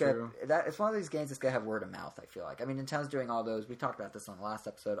games it's one of these games that's gonna have word of mouth. I feel like. I mean, Nintendo's doing all those. We talked about this on the last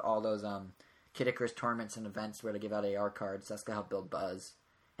episode. All those Kid Icarus tournaments and events where they give out AR cards. That's gonna help build buzz.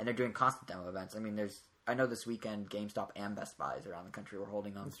 And they're doing constant demo events. I mean, I know this weekend GameStop and Best Buys around the country were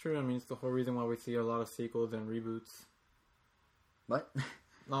holding them. That's true. I mean, it's the whole reason why we see a lot of sequels and reboots. What?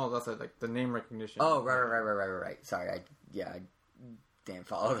 No, that's like the name recognition. Oh, right. Sorry, I didn't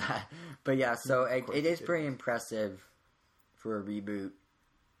follow that. But yeah, so it is pretty impressive for a reboot.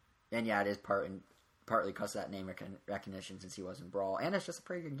 And yeah, it is partly because of that name recognition since he was in Brawl. And it's just a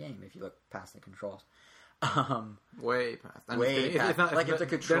pretty good game if you look past the controls. Way past. Way past. It's like if the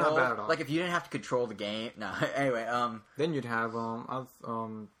control, not bad at all. Like if you didn't have to control the game. No, anyway. Then you'd have that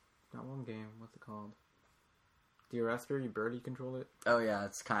one game. What's it called? Dear Esther. You barely control it. Oh yeah,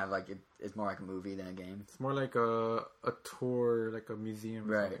 it's kind of like it's more like a movie than a game. It's more like a tour, like a museum.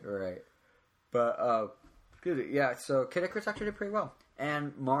 Right. But good. Yeah. So Kid Icarus actually did pretty well.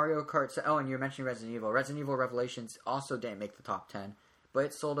 And Mario Kart. Oh, and you were mentioning Resident Evil. Resident Evil Revelations also didn't make the top 10. But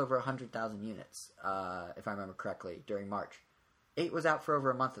it sold over 100,000 units, if I remember correctly, during March. 8 was out for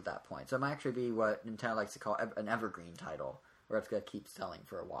over a month at that point. So it might actually be what Nintendo likes to call an evergreen title, where it's going to keep selling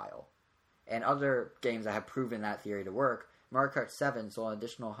for a while. And other games that have proven that theory to work, Mario Kart 7 sold an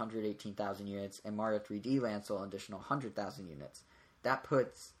additional 118,000 units, and Mario 3D Land sold an additional 100,000 units. That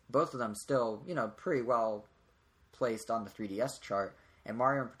puts both of them still, pretty well placed on the 3DS chart, and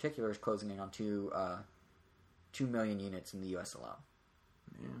Mario in particular is closing in on 2 million units in the US alone.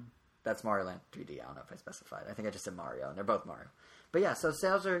 Yeah. That's Mario Land 3D. I don't know if I specified. I think I just said Mario, and they're both Mario. But yeah, so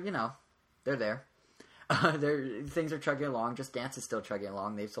sales are, they're there. Things are chugging along. Just Dance is still chugging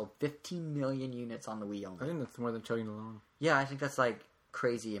along. They've sold 15 million units on the Wii only. I think that's more than chugging along. Yeah, I think that's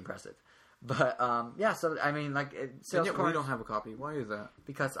crazy impressive. But yeah, so I mean, sales. And yet we don't have a copy. Why is that?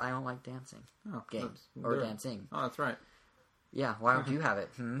 Because I don't like dancing games or dancing. Oh, that's right. Yeah, why don't you have it?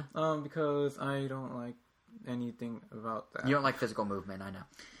 Because I don't like anything about that. You don't like physical movement, I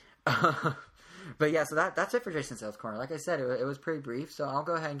know. But yeah, so that's it for Jason Sales Corner. Like I said, it was pretty brief, so I'll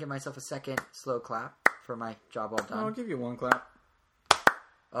go ahead and give myself a second slow clap for my job well done. I'll give you one clap.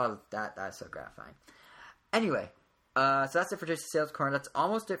 Oh, that's so gratifying. Anyway, so that's it for Jason Sales Corner. That's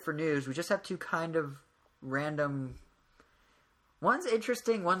almost it for news. We just have 2 kind of random... One's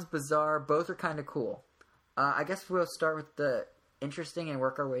interesting, one's bizarre. Both are kind of cool. I guess we'll start with the interesting and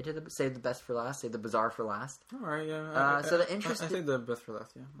work our way to save the best for last, save the bizarre for last. All right, yeah. I say the best for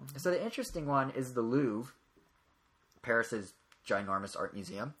last, yeah. So the interesting one is the Louvre, Paris's ginormous art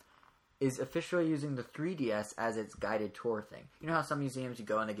museum, is officially using the 3DS as its guided tour thing. You know how some museums you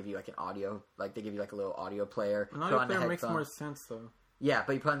go and they give you an audio, they give you a little audio player. An audio player makes more sense though. Yeah,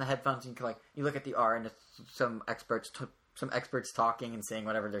 but you put on the headphones and you can you look at the art and some experts talking and saying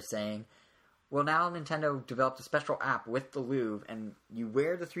whatever they're saying. Well, now Nintendo developed a special app with the Louvre, and you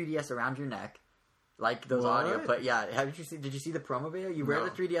wear the 3DS around your neck, like those audio players. Yeah, did you see the promo video? You wear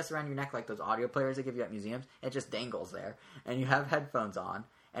the 3DS around your neck like those audio players they give you at museums, and it just dangles there. And you have headphones on,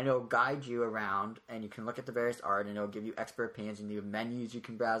 and it'll guide you around, and you can look at the various art, and it'll give you expert opinions, and you have menus you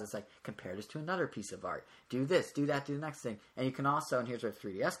can browse. It's compare this to another piece of art. Do this, do that, do the next thing. And you can also, and here's where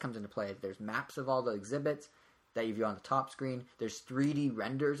 3DS comes into play, there's maps of all the exhibits that you view on the top screen. There's 3D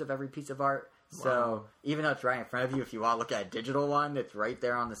renders of every piece of art. So even though it's right in front of you, if you want to look at a digital one, it's right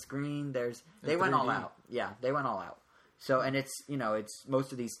there on the screen. They went all out. Yeah, they went all out. So, and it's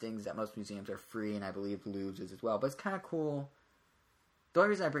most of these things at most museums are free, and I believe Louvre's is as well. But it's kind of cool. The only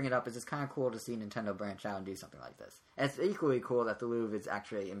reason I bring it up is it's kind of cool to see Nintendo branch out and do something like this. And it's equally cool that the Louvre is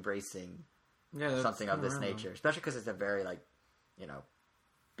actually embracing something of this nature, especially because it's a very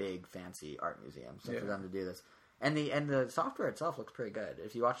big fancy art museum. So for them to do this. And the software itself looks pretty good.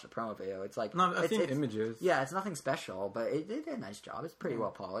 If you watch the promo video, it's I've seen images. Yeah, it's nothing special, but it did a nice job. It's pretty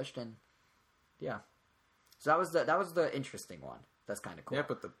well polished, and yeah. So that was the interesting one. That's kind of cool. Yeah,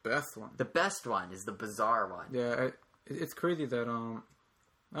 but the best one is the bizarre one. Yeah, it's crazy that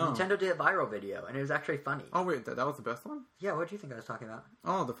Nintendo did a viral video, and it was actually funny. Oh wait, that was the best one? Yeah, what do you think I was talking about?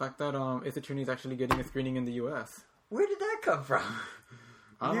 Oh, the fact that Ace Attorney is actually getting a screening in the U.S. Where did that come from?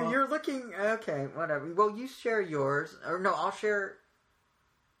 You're looking... Okay, whatever. Well, you share yours. Or no,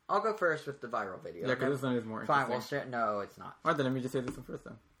 I'll go first with the viral video. Yeah, because this one is more interesting. Fine, we'll share... No, it's not. Alright, then let me just say this one first,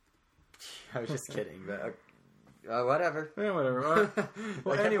 then. I was just kidding, but... whatever. Yeah, whatever.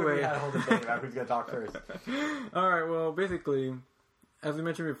 Well, anyway... We had a whole debate about who's going to talk first. Alright, well, basically, as we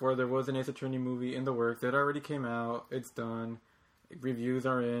mentioned before, there was an Ace Attorney movie in the works. It already came out. It's done. Reviews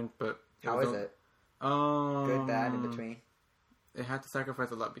are in, but... How is it? Good, bad, in between? It had to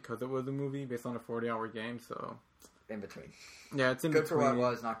sacrifice a lot because it was a movie based on a 40-hour game, so... In between. Yeah, it's in good between. Good for what it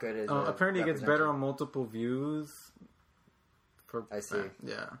was, not good as apparently it gets better on multiple views. I see.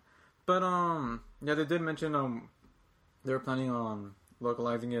 Yeah. But, yeah, they did mention, they were planning on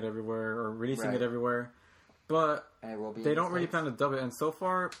localizing it everywhere, or releasing it everywhere. But they don't really plan to dub it. And so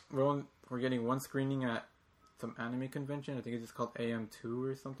far, we're getting one screening at some anime convention. I think it's just called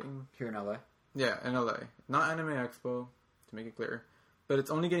AM2 or something. Here in LA? Yeah, in LA. Not Anime Expo, to make it clear. But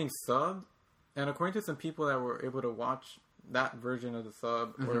it's only getting subbed. And according to some people that were able to watch that version of the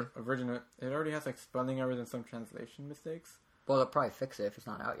sub, or a version of it already has like spelling errors and some translation mistakes. Well, they'll probably fix it if it's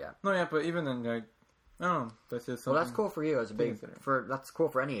not out yet. No, yeah, but even then, like, I don't know. That's just something. Well, that's cool for you as a that's cool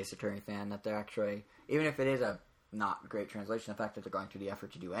for any Ace Attorney fan that they're actually, even if it is a not great translation, the fact that they're going through the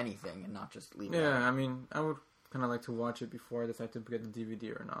effort to do anything and not just leave it out. I mean, I would kind of like to watch it before I decide to get the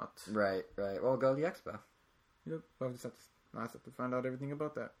DVD or not. Right. Well, go to the expo. Yep. I'll just have to find out everything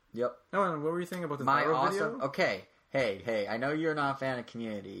about that. Yep. Oh, and what were you saying about this viral video? Okay. Hey, I know you're not a fan of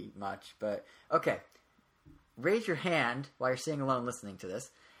Community much, but okay. Raise your hand while you're sitting alone listening to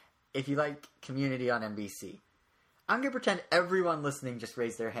this if you like Community on NBC. I'm going to pretend everyone listening just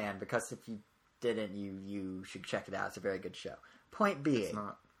raised their hand, because if you didn't, you should check it out. It's a very good show. Point being... It's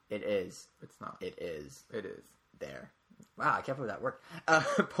not. It is. It's not. It is. It is. There. Wow, I can't believe that worked.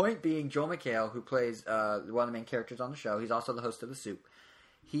 Point being, Joel McHale, who plays one of the main characters on the show, he's also the host of The Soup.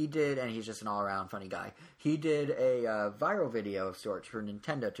 He did, and he's just an all-around funny guy, he did a viral video of sorts for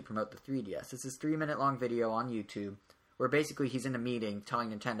Nintendo to promote the 3DS. It's this 3-minute-long video on YouTube where basically he's in a meeting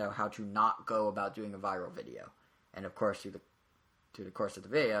telling Nintendo how to not go about doing a viral video. And of course, through the course of the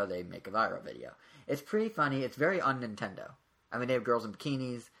video, they make a viral video. It's pretty funny. It's very un-Nintendo. I mean, they have girls in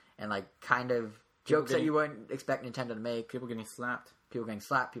bikinis and, like, kind of jokes that you wouldn't expect Nintendo to make. People getting slapped. People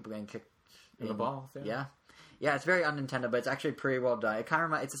getting kicked in the balls. Yeah. Yeah, it's very un-Nintendo, but it's actually pretty well done. It kind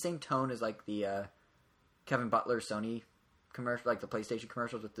of it's the same tone as, like, the Kevin Butler Sony commercial, like the PlayStation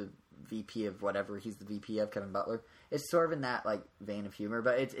commercials with the VP of whatever he's the VP of, Kevin Butler. It's sort of in that, like, vein of humor,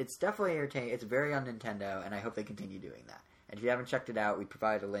 but it's definitely entertaining. It's very un-Nintendo, and I hope they continue doing that. And if you haven't checked it out, we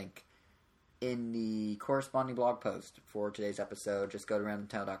provide a link in the corresponding blog post for today's episode. Just go to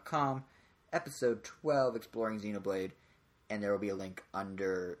randomtown.com, episode 12, Exploring Xenoblade, and there will be a link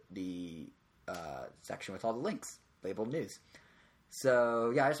under the section with all the links, labeled news.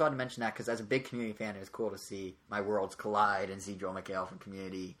 So, yeah, I just wanted to mention that because as a big Community fan, it was cool to see my worlds collide and see Joel McHale from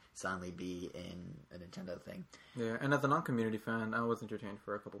Community suddenly be in a Nintendo thing. Yeah, and as a non-Community fan, I was entertained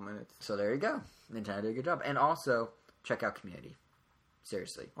for a couple minutes. So there you go. Nintendo did a good job. And also, check out Community.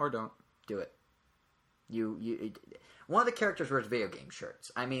 Seriously. Or don't. Do it. One of the characters wears video game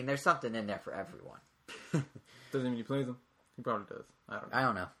shirts. I mean, there's something in there for everyone. Doesn't mean he plays them. He probably does. I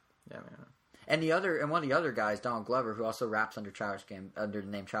don't know. Yeah, man. And one of the other guys, Donald Glover, who also raps under the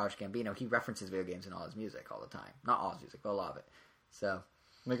name Childish Gambino, he references video games in all his music all the time. Not all his music, but a lot of it. So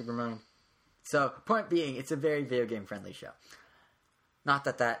make up your mind. So point being, it's a very video game friendly show. Not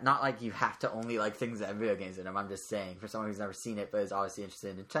like you have to only like things that have video games in them. I'm just saying, for someone who's never seen it but is obviously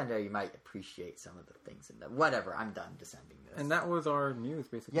interested in Nintendo, you might appreciate some of the things in them. Whatever, I'm done descending this. And that was our news,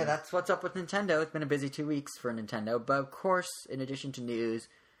 basically. Yeah, that's what's up with Nintendo. It's been a busy 2 weeks for Nintendo. But of course, in addition to news,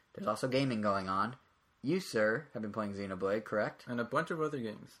 there's also gaming going on. You, sir, have been playing Xenoblade, correct? And a bunch of other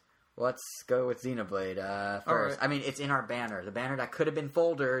games. Let's go with Xenoblade first. Right. I mean, it's in our banner. The banner that could have been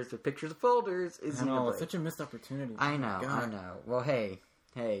folders with pictures of folders is Xenoblade. I know, it's such a missed opportunity. I know. Well, hey,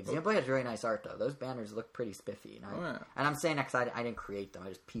 Xenoblade has really nice art, though. Those banners look pretty spiffy. And I'm saying that because I didn't create them. I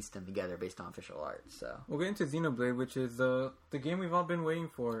just pieced them together based on official art. So we'll get into Xenoblade, which is the game we've all been waiting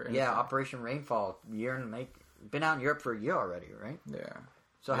for. Yeah, Operation Rainfall. Been out in Europe for a year already, right? Yeah.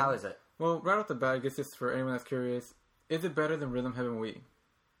 So how is it? Well, right off the bat, I guess just for anyone that's curious, is it better than Rhythm Heaven Wii?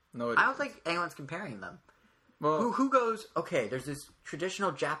 No, I don't think anyone's comparing them. Well, who goes, okay, there's this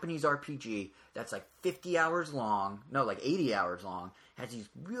traditional Japanese RPG that's like 50 hours long, no, like 80 hours long, has these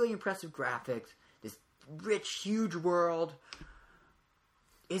really impressive graphics, this rich, huge world.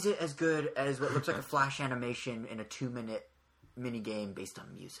 Is it as good as what looks like a flash animation in a 2-minute minigame based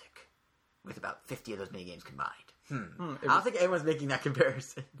on music? With about 50 of those minigames combined. I don't think anyone's making that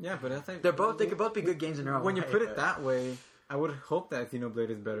comparison. Yeah, but I think they could both be good games in their own way. When you put it that way, I would hope that Xenoblade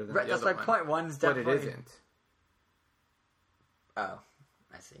is better than the that's other like point one's definitely... But it isn't. Oh,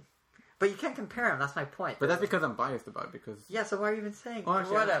 I see. But you can't compare them, that's my point. But that's because I'm biased about it, because... Yeah, so why are you even saying...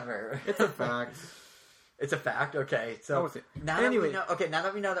 Whatever. It's a fact. It's a fact? Okay, so... Now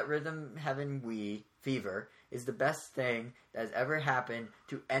that we know that Rhythm Heaven Wii Fever is the best thing that has ever happened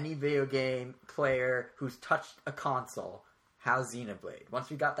to any video game player who's touched a console, how's Xenoblade? Once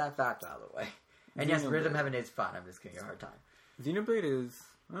we got that fact out of the way. And yes, Rhythm Heaven is fun, I'm just giving you a hard time. Xenoblade is...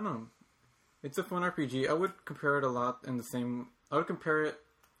 I don't know. It's a fun RPG. I would compare it a lot in the same... I would compare it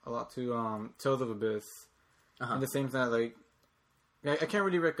a lot to Tales of Abyss. In the same sense, like, I can't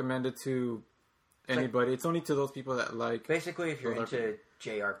really recommend it to anybody. It's only to those people that like. Basically, if you're into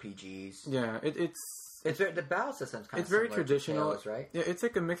JRPGs. Yeah, it's the battle system's kind of very traditional, Tales, right? Yeah, it's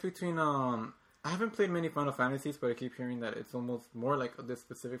like a mix between. I haven't played many Final Fantasies, but I keep hearing that it's almost more like this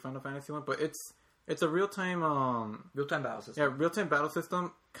specific Final Fantasy one. But it's a real time battle system. Yeah, real time battle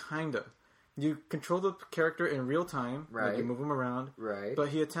system, kinda. You control the character in real time, right? Like you move him around, right? But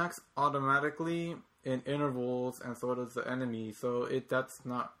he attacks automatically in intervals, and so does the enemy. So that's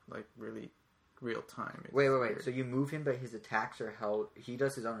not like really real time. Wait. So you move him, but his attacks are held. He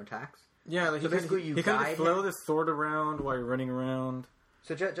does his own attacks. Yeah, like so basically you kind of flail his sword around while you're running around.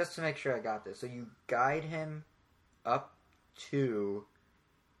 So just to make sure I got this, so you guide him up to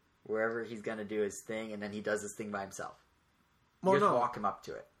wherever he's gonna do his thing, and then he does his thing by himself. You just walk him up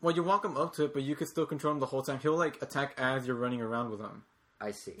to it. Well, you walk him up to it, but you can still control him the whole time. He'll like attack as you're running around with him.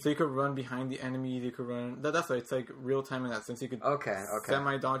 I see. So you could run behind the enemy. You could run. That's why it's like real time in that sense. You could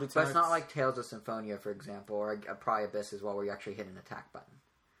semi-dodge attacks. But it's not like Tales of Symphonia, for example, or Pri Abyss as well, where you actually hit an attack button.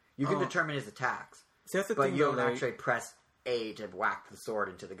 You can determine his attacks, see, that's the but thing, you don't actually press A to whack the sword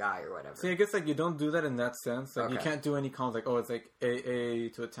into the guy or whatever. See, I guess like you don't do that in that sense. Like you can't do any calls like, it's like A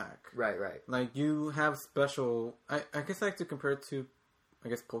to attack. Right. Like you have special. I guess I like to compare it to, I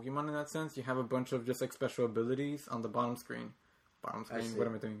guess, Pokemon in that sense. You have a bunch of just like special abilities on the bottom screen. What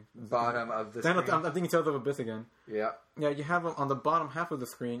am I doing? Bottom of the screen. I'm thinking Tales of Abyss again. Yeah. Yeah, you have on the bottom half of the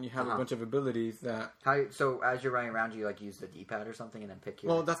screen. You have a bunch of abilities that. So as you're running around, you like use the D-pad or something and then pick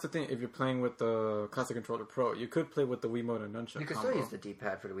your. Well, that's the thing. If you're playing with the Classic Controller Pro, you could play with the Wiimote and Nunchuck. You could still use the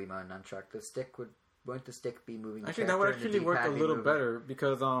D-pad for the Wiimote and Nunchuck. Won't the stick be moving? Actually, that would actually work a little better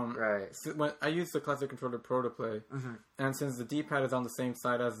because right. When I use the Classic Controller Pro to play, and since the D-pad is on the same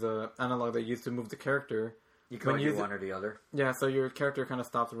side as the analog they use to move the character. You can do one or the other. Yeah, so your character kind of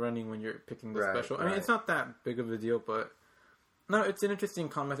stops running when you're picking the special. I mean, it's not that big of a deal, but no, it's an interesting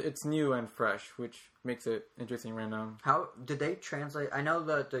comment. It's new and fresh, which makes it interesting right now. How did they translate? I know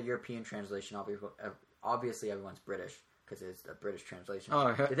the European translation. Obviously, everyone's British because it's a British translation.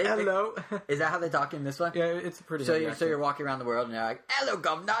 Oh, hello. Is that how they talk in this one? Yeah, it's pretty. So you're walking around the world and you're like, "Hello,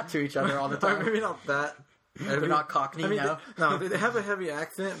 governor," to each other all the time. Maybe not that. They're not Cockney now. No, they have a heavy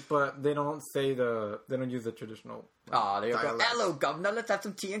accent, but they don't use the traditional. They go, "Hello, governor, let's have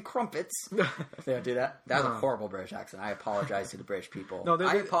some tea and crumpets." They don't do that. That was a horrible British accent. I apologize to the British people. No,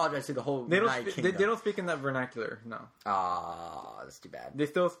 I apologize to the whole United Kingdom. They don't speak in that vernacular. No. That's too bad. They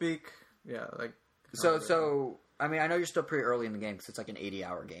still speak, like. So I mean, I know you're still pretty early in the game because it's like an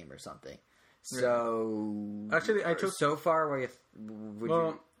 80-hour game or something. So actually, I chose so far.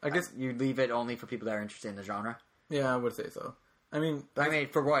 I guess you leave it only for people that are interested in the genre. Yeah, I would say so. I mean,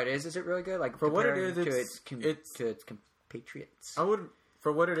 for what it is it really good? Like for what it is, to its compatriots.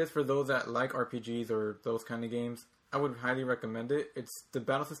 For what it is, for those that like RPGs or those kind of games, I would highly recommend it. The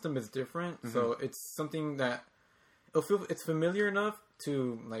battle system is different, so it's something that it's familiar enough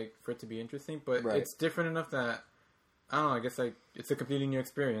to for it to be interesting, but it's different enough that. I don't know. I guess it's a completely new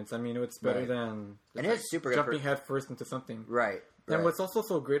experience. I mean, it's better than and it's super jumping head first into something. Right. And what's also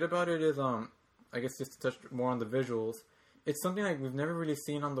so great about it is, I guess just to touch more on the visuals, it's something we've never really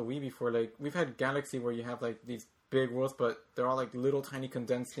seen on the Wii before. Like we've had Galaxy where you have these big worlds, but they're all little tiny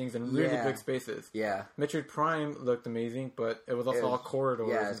condensed things in really big spaces. Yeah. Metroid Prime looked amazing, but it was also all corridors.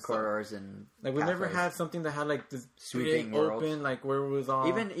 Yeah, it's corridors and we've never had something that had this sweeping big open where it was all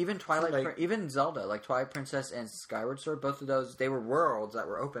even Twilight even Zelda, like Twilight Princess and Skyward Sword, both of those they were worlds that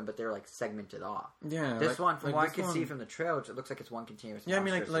were open, but they were segmented off. Yeah. This one, from what I can see from the trailer, it looks like it's one continuous. Yeah, I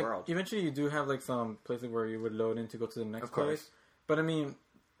mean world. Eventually you do have some places where you would load in to go to the next place. But I mean.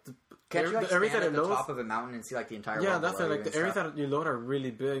 Can't you stand at the top of a mountain and see the entire world? Yeah, that's it. The areas that you load are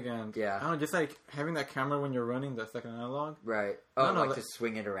really big, and I don't know, just having that camera when you're running the second analog. Right. Oh, to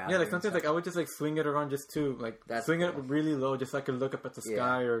swing it around. Yeah, sometimes I would just swing it around just to swing it really low, just so I could look up at the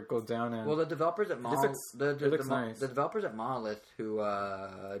sky or go down. And the developers at nice. The developers at Monolith who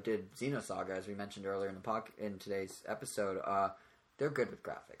did Xenosaga, as we mentioned earlier in today's episode, they're good with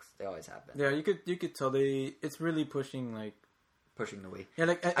graphics. They always have been. Yeah, you could tell it's really pushing pushing the Wii.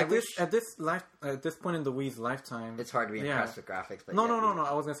 Yeah, at this point in the Wii's lifetime, it's hard to be impressed with graphics. But no.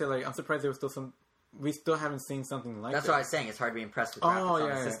 I was gonna say I'm surprised there was still we still haven't seen something like that. That's what I was saying. It's hard to be impressed with graphics on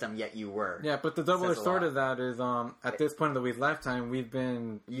the system, yet you were. Yeah, but the double-edged sword of that is at this point in the Wii's lifetime, we've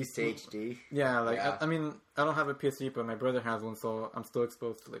been used to HD. Yeah, I mean, I don't have a PS3, but my brother has one, so I'm still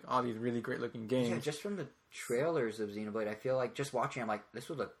exposed to all these really great-looking games. Yeah, just from the trailers of Xenoblade, I feel just watching, I'm like, this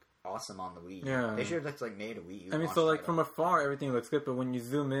would look awesome on the Wii. Yeah. They should have made a Wii U. I mean, so from afar, everything looks good, but when you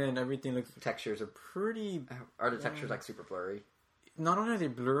zoom in, everything looks... Textures are pretty... Are the textures super blurry? Not only are they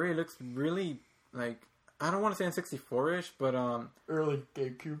blurry, it looks really, I don't want to say N64-ish, but early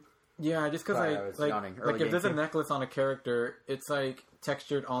GameCube. Yeah, just because like if there's a necklace on a character, it's like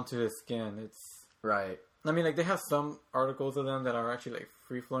textured onto his skin. It's right. I mean, like they have some articles of them that are actually like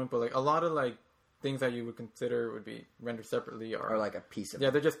free flowing, but like a lot of like things that you would consider would be rendered separately or like a piece of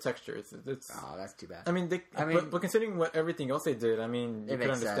they're just textures. Oh, that's too bad. I mean, but considering what everything else they did, I mean, you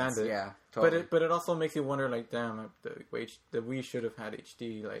can understand it. Yeah, totally. But it also makes you wonder, like, damn, the Wii should have had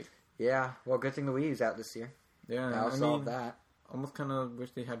HD. Like, yeah, well, good thing the Wii is out this year. Yeah, I'll solve that. Almost kind of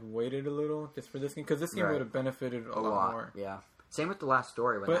wish they had waited a little just for this game, because this game would have benefited a lot more. Yeah. Same with the last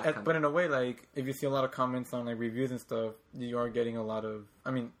story. But in a way, like, if you see a lot of comments on like reviews and stuff, you are getting a lot of,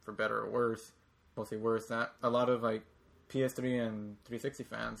 I mean, for better or worse, mostly worse, that a lot of like PS3 and 360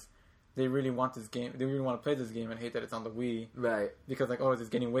 fans, they really want this game, they really want to play this game and hate that it's on the Wii. Right. Because like, oh, it's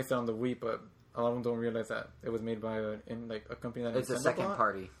getting wasted on the Wii, but a lot of them don't realize that it was made by a company that it's a second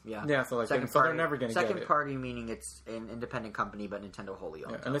party. Yeah. Yeah. So like, so they're never going to get it. Second party meaning it's an independent company, but Nintendo wholly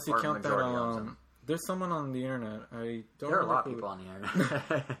owns. Yeah, unless you count that. There's someone on the internet. I don't. There are a lot of people on the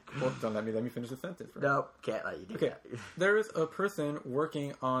internet. Well, don't let me finish the sentence. Nope, can't let you do that. There is a person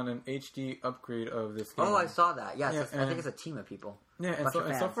working on an HD upgrade of this game. Oh, I saw that. Yes, I think it's a team of people. Yeah, and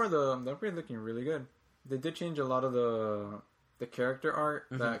so far the upgrade looking really good. They did change a lot of the character art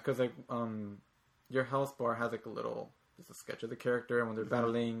because like your health bar has like just a sketch of the character, and when they're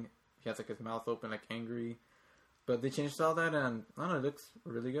battling, he has like his mouth open, like angry. But they changed all that, and I don't know, it looks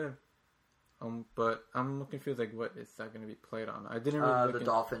really good. But I'm confused, like, what is that going to be played on? I didn't really the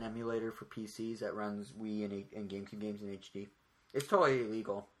Dolphin emulator for PCs that runs Wii and GameCube games in HD. It's totally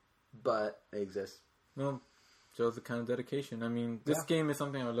illegal, but it exists. Well, shows the kind of dedication. I mean, this game is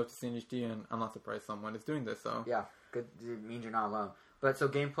something I would love to see in HD, and I'm not surprised someone is doing this, so... Yeah, good. It means you're not alone. But, so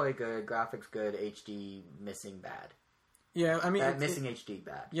gameplay good, graphics good, HD missing bad. Yeah, I mean... missing HD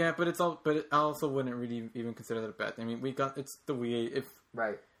bad. Yeah, but I also wouldn't really even consider that a bad thing. I mean, it's the Wii.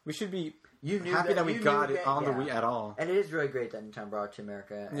 Right. We should be... happy that we got it on the Wii at all. And it is really great that Nintendo brought it to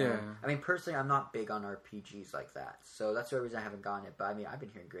America. Yeah. I mean, personally, I'm not big on RPGs like that. So that's the reason I haven't gotten it. But I mean, I've been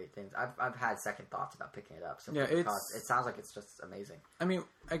hearing great things. I've had second thoughts about picking it up. So yeah, it sounds like it's just amazing. I mean,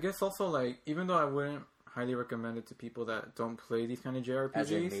 I guess also, like, even though I wouldn't highly recommend it to people that don't play these kind of JRPGs,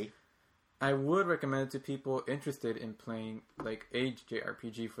 as in me, I would recommend it to people interested in playing, like, a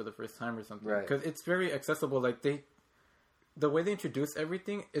JRPG for the first time or something. Right. Because it's very accessible. Like, the way they introduce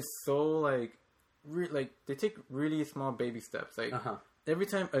everything is so, like, they take really small baby steps. Like, every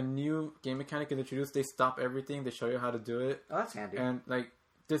time a new game mechanic is introduced, they stop everything. They show you how to do it. Oh, that's handy. And, like,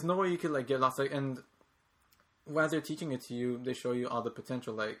 there's no way you could, like, get lost. Like, and while they're teaching it to you, they show you all the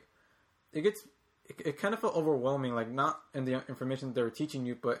potential. Like, it kind of felt overwhelming. Like, not in the information they were teaching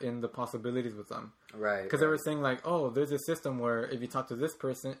you, but in the possibilities with them. Right. Because they were saying, like, oh, there's a system where if you talk to this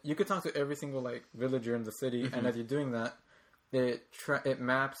person, you could talk to every single, like, villager in the city. And as you're doing that, it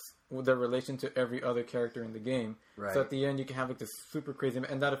maps their relation to every other character in the game. Right. So at the end, you can have like this super crazy,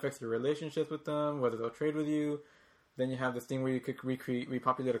 and that affects your relationships with them, whether they'll trade with you. Then you have this thing where you could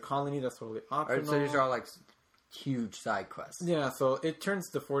repopulate a colony that's totally optional. Right, so these are all like huge side quests. Yeah, so it turns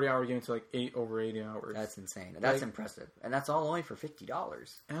the 40-hour game to like over 80 hours. That's insane. That's impressive, and that's all only for $50.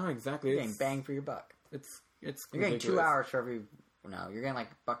 Oh, exactly. You're getting bang for your buck. You're getting 2 hours for every. No, you're getting like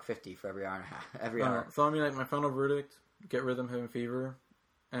 $1.50 for every hour and a half. Every hour. So I mean, like my final verdict: get Rhythm Heaven Fever.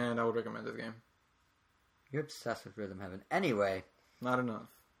 And I would recommend this game. You're obsessed with Rhythm Heaven. Anyway. Not enough.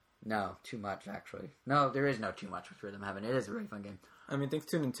 No, too much, actually. No, there is no too much with Rhythm Heaven. It is a really fun game. I mean, thanks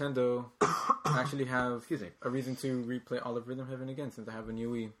to Nintendo, I actually have a reason to replay all of Rhythm Heaven again since I have a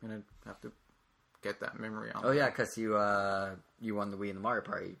new Wii, and I have to get that memory on. Oh, yeah, because you won the Wii in the Mario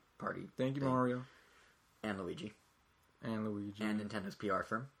Party. Thank you, Mario. And Luigi. And Luigi. And Nintendo's PR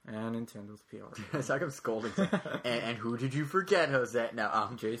firm. And Nintendo's PR firm. It's like I'm scolding. and who did you forget, Jose? No,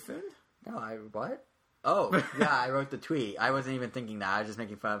 Jason? No, what? Oh, yeah, I wrote the tweet. I wasn't even thinking that. I was just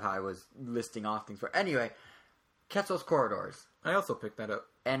making fun of how I was listing off things for... Anyway, Quetzal's Corridors. I also picked that up.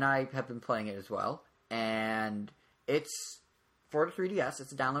 And I have been playing it as well. And it's for the 3DS.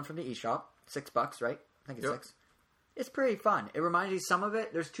 It's a download from the eShop. $6, right? I think it's $6. It's pretty fun. It reminds you some of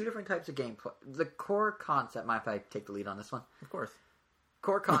it. There's two different types of gameplay. The core concept. Mind if I take the lead on this one? Of course.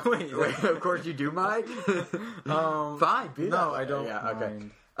 Core concept. Wait, of course you do mind. Fine. No, I don't. Yeah. Okay.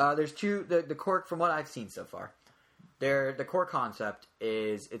 There's two. The core, from what I've seen so far, the core concept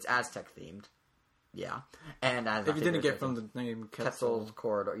is it's Aztec themed. Yeah. And as if you didn't get from the name Quetzal's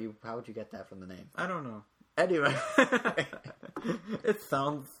Corridor, how would you get that from the name? I don't know. Anyway, it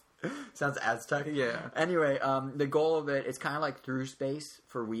sounds Aztec. Yeah. Anyway, the goal of it is kind of like Through Space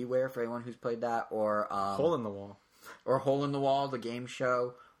for WiiWare for anyone who's played that, or Hole in the Wall, or Hole in the Wall, the game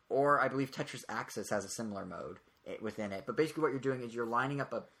show, or I believe Tetris Axis has a similar mode within it. But basically what you're doing is you're lining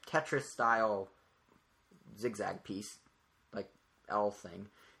up a Tetris-style zigzag piece, like L thing,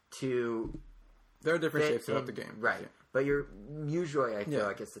 to... There are different shapes throughout the game. Right. Yeah. But you're usually, I feel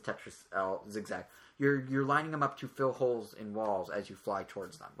like it's the Tetris L zigzag. You're lining them up to fill holes in walls as you fly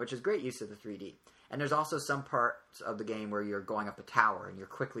towards them, which is great use of the 3D. And there's also some parts of the game where you're going up a tower and you're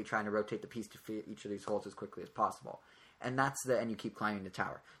quickly trying to rotate the piece to fit each of these holes as quickly as possible. And you keep climbing the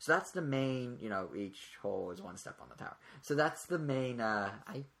tower. So that's the main, each hole is one step on the tower. So that's the main,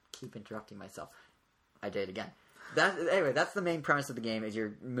 I keep interrupting myself. I did again. Anyway, that's the main premise of the game, is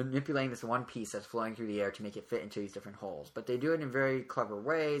you're manipulating this one piece that's flowing through the air to make it fit into these different holes. But they do it in very clever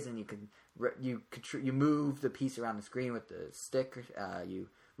ways, and you move the piece around the screen with the stick. You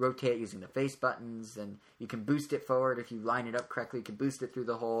rotate using the face buttons, and you can boost it forward if you line it up correctly. You can boost it through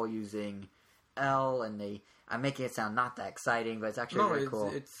the hole using L, and I'm making it sound not that exciting, but it's actually really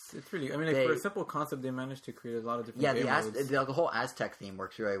cool. It's really... for a simple concept, they managed to create a lot of different game modes. The whole Aztec theme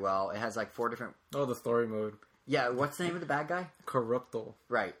works really well. It has 4 different... Oh, the story mode. Yeah, what's the name of the bad guy? Corruptal.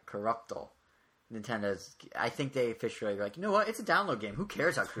 Right, Corruptal. Nintendo's... I think they officially are like, you know what? It's a download game. Who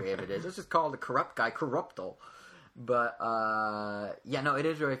cares how creative it is? Let's just call the corrupt guy Corruptal. But, it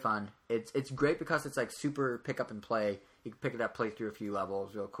is really fun. It's great because it's super pick up and play. You can pick it up, play through a few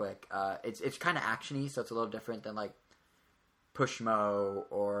levels real quick. It's kind of action-y, so it's a little different than Pushmo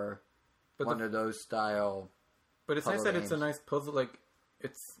or one of those style. But it's nice that it's a nice puzzle.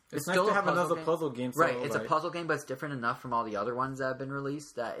 It's nice to have another puzzle game. Right, it's a puzzle game, but it's different enough from all the other ones that have been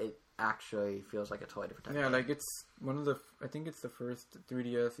released that it actually feels like a totally different type of game. It's one of the... I think it's the first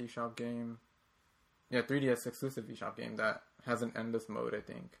 3DS eShop game. Yeah, 3DS exclusive eShop game that has an endless mode, I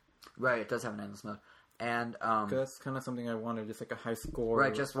think. Right, it does have an endless mode. And that's kind of something I wanted, just a high score.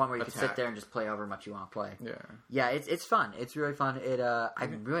 Right, just one where you can sit there and just play however much you want to play. Yeah. Yeah, it's fun. It's really fun.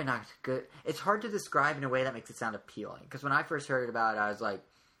 I'm really not good. It's hard to describe in a way that makes it sound appealing. Because when I first heard about it, I was like,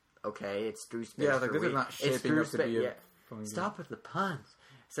 okay, it's through space. Yeah, this is not shaping up to be a fun Stop with the puns.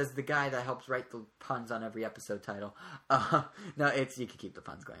 Says the guy that helps write the puns on every episode title. No, you can keep the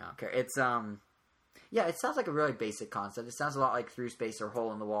puns going. I don't care. It's yeah, it sounds like a really basic concept. It sounds a lot like Through Space or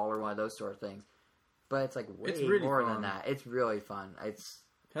Hole in the Wall or one of those sort of things. But it's way really more fun than that. It's really fun. It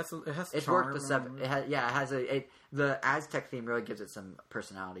has it's worth the seven. The Aztec theme really gives it some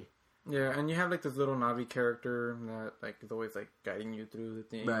personality. Yeah, and you have this little Navi character that is always guiding you through the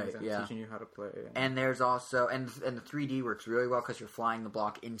things and teaching you how to play. And there's also and the 3D works really well because you're flying the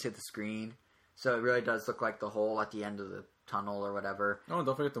block into the screen, so it really does look like the hole at the end of the tunnel or whatever. Oh, and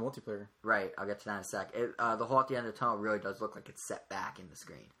don't forget the multiplayer. Right, I'll get to that in a sec. The hole at the end of the tunnel really does look like it's set back in the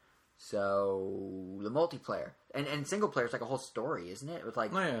screen. So the multiplayer and single player is like a whole story, isn't it? With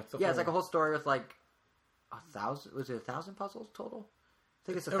it's like a whole story with 1,000. Was it 1,000 puzzles total? I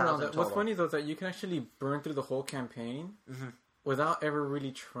think it's 1,000 total. What's funny though is that you can actually burn through the whole campaign without ever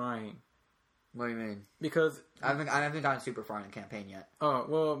really trying. What do you mean? Because I haven't gotten super far in the campaign yet. Oh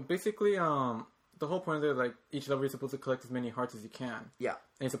well, basically, the whole point of it, each level you're supposed to collect as many hearts as you can. Yeah. And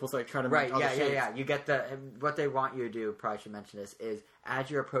you're supposed to try to make all the shapes. Yeah. You get what they want you to do, probably should mention this, is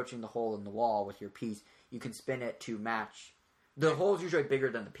as you're approaching the hole in the wall with your piece, you can spin it to match. The hole's usually bigger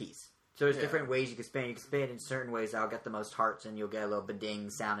than the piece. So there's different ways you can spin it. You can spin it in certain ways that'll get the most hearts, and you'll get a little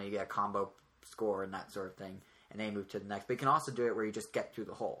ba-ding sound, and you get a combo score and that sort of thing. And then you move to the next. But you can also do it where you just get through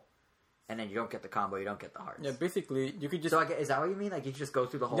the hole. And then you don't get the combo, you don't get the hearts. Yeah, basically, you could just... So is that what you mean? You just go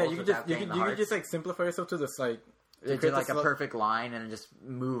through the hole? Yeah, you could just simplify yourself to this, do a perfect line and then just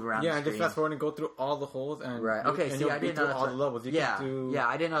move around the screen. Yeah, and just fast forward and go through all the holes and... Right, okay, see, I didn't know all the levels. Yeah,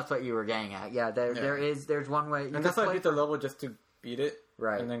 I didn't know that's what you were getting at. Yeah, there's one way... And that's how I beat the level, just to beat it.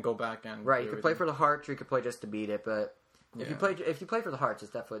 Right. And then go back and... Right, you could play for the hearts or you could play just to beat it, but... If you play for the hearts,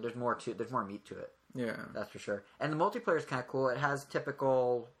 it's definitely... There's more meat to it. Yeah. That's for sure. And the multiplayer is kind of cool. It has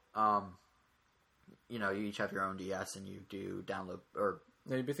typical... you each have your own DS and you do download or...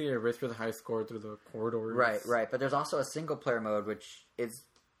 Yeah, you basically race for the high score through the corridors. Right. But there's also a single player mode, which is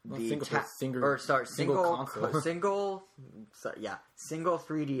single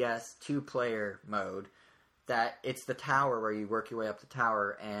 3DS 2-player mode. That it's the tower where you work your way up the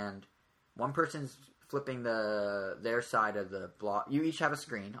tower, and one person's flipping their side of the block. You each have a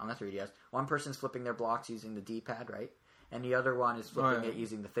screen on the 3DS. One person's flipping their blocks using the D-pad, right? And the other one is flipping it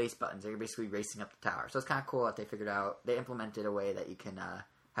using the face buttons. They're basically racing up the tower. So it's kind of cool that they implemented a way that you can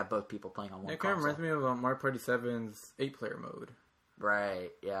have both people playing on one console. It kind of reminds me of Mario Party 7's 8-player mode. Right,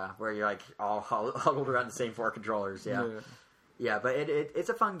 yeah. Where you're all huddled around the same 4 controllers, yeah. Yeah, but it's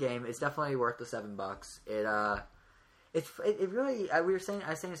a fun game. It's definitely worth the $7. It really... I was saying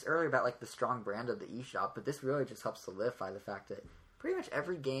this earlier about the strong brand of the eShop, but this really just helps solidify the fact that pretty much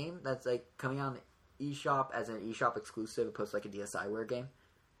every game that's like coming out on the eShop as an eShop exclusive, opposed to like a DSiWare game,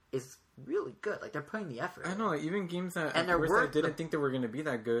 is really good. Like they're putting the effort. I know, like, even games that at first I didn't think they were going to be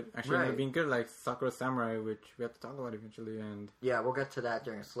that good actually ended up being good, like Sakura Samurai, which we have to talk about eventually. And yeah, we'll get to that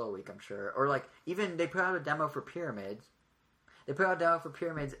during a slow week, I'm sure. Or like even they put out a demo for Pyramids. They put out a demo for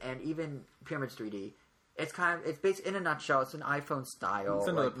Pyramids and even Pyramids 3D. It's based in a nutshell. It's an iPhone style.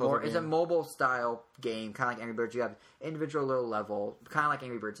 It's a mobile style game, kind of like Angry Birds. You have individual little level, kind of like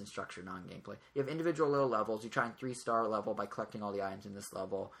Angry Birds in structure, non-gameplay. You have individual little levels. You try and 3-star level by collecting all the items in this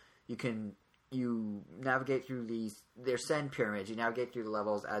level. You navigate through these. They're sand pyramids. You navigate through the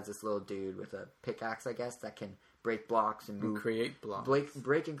levels as this little dude with a pickaxe, I guess, that can break blocks and move. Create blocks.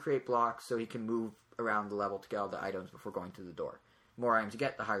 Break and create blocks so he can move around the level to get all the items before going through the door. The more items you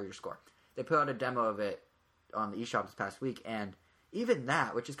get, the higher your score. They put out a demo of it on the eShop this past week, and even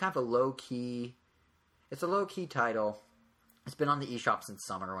that, which is kind of a low-key... It's a low-key title. It's been on the eShop since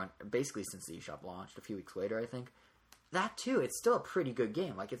summer, basically since the eShop launched, a few weeks later, I think. That, too, it's still a pretty good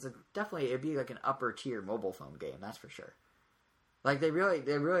game. Like, it'd be like an upper-tier mobile phone game, that's for sure. Like, they're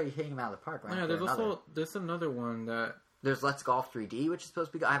really hitting them out of the park. Right? Yeah, there's another one that... There's Let's Golf 3D, which is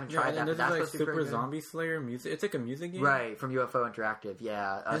supposed to be... I haven't tried that, but that's supposed to be Super Zombie Slayer music. It's like a music game? Right, from UFO Interactive,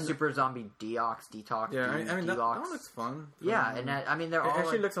 yeah. Super Zombie Detox. Yeah, I mean, that one looks fun. Yeah, and they're all... It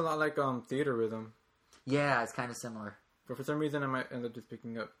actually looks a lot like Theater Rhythm. Yeah, it's kind of similar. But for some reason, I might end up just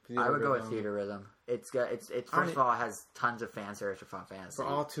picking up Theater Rhythm. I would go with Theater Rhythm. It's first of all, it has tons of fan service for Final Fantasy. For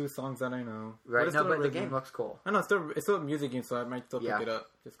all 2 songs that I know. Right, but the game looks cool. I know, it's still a music game, so I might still pick it up.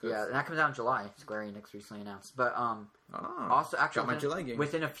 Yeah, and that comes out in July. Square Enix recently announced. But also, actually, my July game.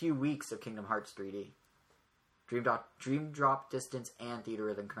 Within a few weeks of Kingdom Hearts 3D. Dream Drop Distance and Theater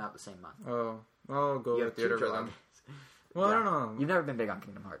Rhythm come out the same month. Oh, I'll go with Theater Rhythm. Well, I don't know. You've never been big on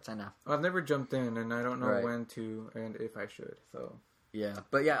Kingdom Hearts, I know. I've never jumped in, and I don't know when to and if I should. So yeah,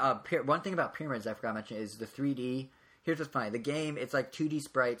 but yeah, one thing about Pyramids I forgot to mention is the 3D. Here's what's funny: the game, it's like 2D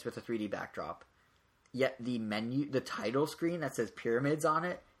sprites with a 3D backdrop. Yet the menu, the title screen that says Pyramids on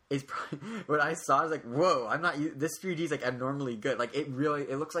it, is probably, what I saw. I was like, "Whoa! This 3D is like abnormally good. Like it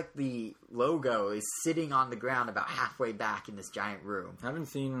looks like the logo is sitting on the ground about halfway back in this giant room." I haven't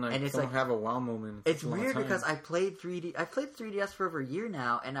seen someone have a wow moment. It's weird because I played 3D. I played 3DS for over a year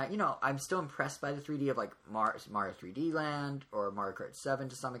now, and I'm still impressed by the 3D of like Mario 3D Land or Mario Kart 7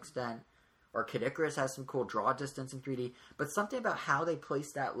 to some extent. Or Kid Icarus has some cool draw distance in 3D, but something about how they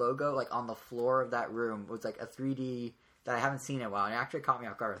placed that logo like on the floor of that room was like a 3D that I haven't seen in a while, and it actually caught me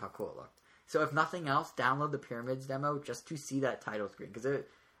off guard with how cool it looked. So if nothing else, download the Pyramids demo just to see that title screen, because it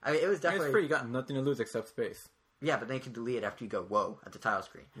was definitely... It's free, you got nothing to lose except space. Yeah, but then you can delete it after you go, whoa, at the title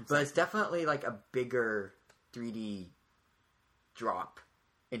screen. Exactly. But it's definitely like a bigger 3D drop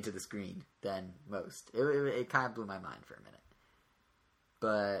into the screen than most. It kind of blew my mind for a minute.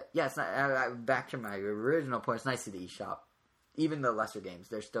 But yeah, it's not, back to my original point. It's nice to the eShop. Even the lesser games,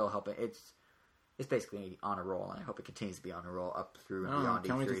 they're still helping. It's basically on a roll, and I hope it continues to be on a roll up through and beyond E3.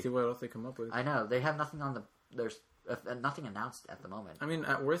 Can't wait to see what else they come up with. I know they have nothing on the. There's nothing announced at the moment. I mean,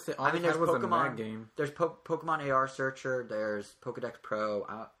 at worst, there's Pokemon game. There's Pokemon AR Searcher. There's Pokedex Pro,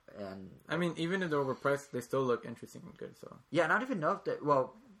 and I mean, even if they're overpriced, they still look interesting and good. So yeah, and I don't even know if that.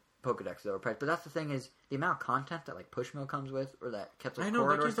 Well, Pokedex is overpriced, but that's the thing is the amount of content that like Pushmill comes with, or that Quetzal's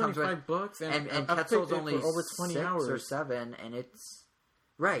Corridors comes with. $5, and Quetzal's only over 20 hours or 7, and it's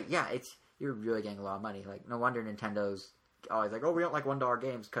right. Yeah, you're really getting a lot of money. Like no wonder Nintendo's always like, oh, we don't like $1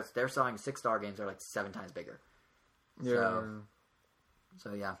 games because they're selling $6 games that are like 7 times bigger. Yeah.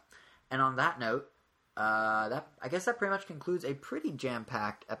 So yeah, and on that note, I guess that pretty much concludes a pretty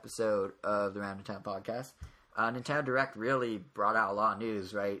jam-packed episode of the Round Nintendo podcast. Nintendo Direct really brought out a lot of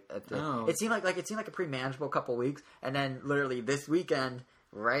news, right? It seemed like a pretty manageable couple weeks, and then literally this weekend,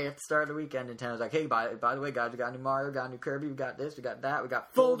 right at the start of the weekend, Nintendo's like, "Hey, by the way, guys, we got a new Mario, we got a new Kirby, we got this, we got that, we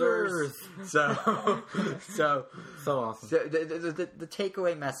got folders." so awesome. So the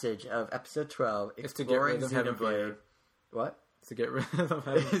takeaway message of episode 12 is to get rid of Heaven Fever. What? To get rid of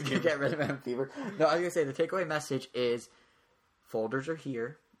Heaven Fever. To get rid of Heaven Fever. No, I was gonna say the takeaway message is folders are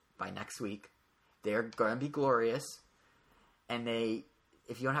here by next week. They're going to be glorious, and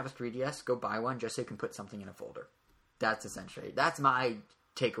if you don't have a 3DS, go buy one just so you can put something in a folder. That's my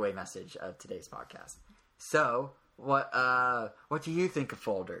takeaway message of today's podcast. So, what do you think of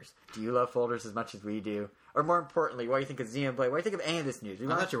folders? Do you love folders as much as we do? Or more importantly, what do you think of Xenoblade? What do you think of any of this news? I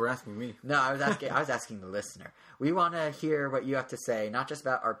thought you were asking me. No, I was asking the listener. We want to hear what you have to say, not just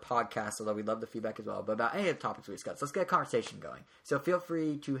about our podcast, although we love the feedback as well, but about any of the topics we discussed. So let's get a conversation going. So feel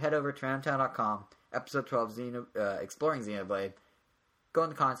free to head over to roundtown.com, episode 12, Exploring Xenoblade. Go in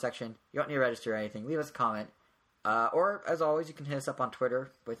the comment section. You don't need to register or anything. Leave us a comment. Or, as always, you can hit us up on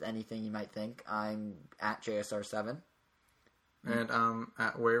Twitter with anything you might think. I'm at JSR7. And I'm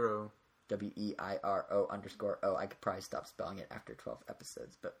at Weiro. WEIRO_O. I could probably stop spelling it after 12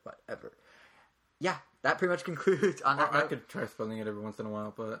 episodes, but whatever. Yeah, that pretty much concludes on that. I could try spelling it every once in a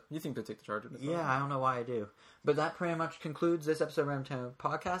while, but you seem to take the charge of it. Yeah, I don't know why I do. But that pretty much concludes this episode of Random Tone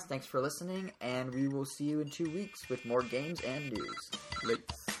Podcast. Thanks for listening, and we will see you in 2 weeks with more games and news.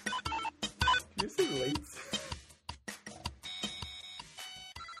 Late. Did you say late?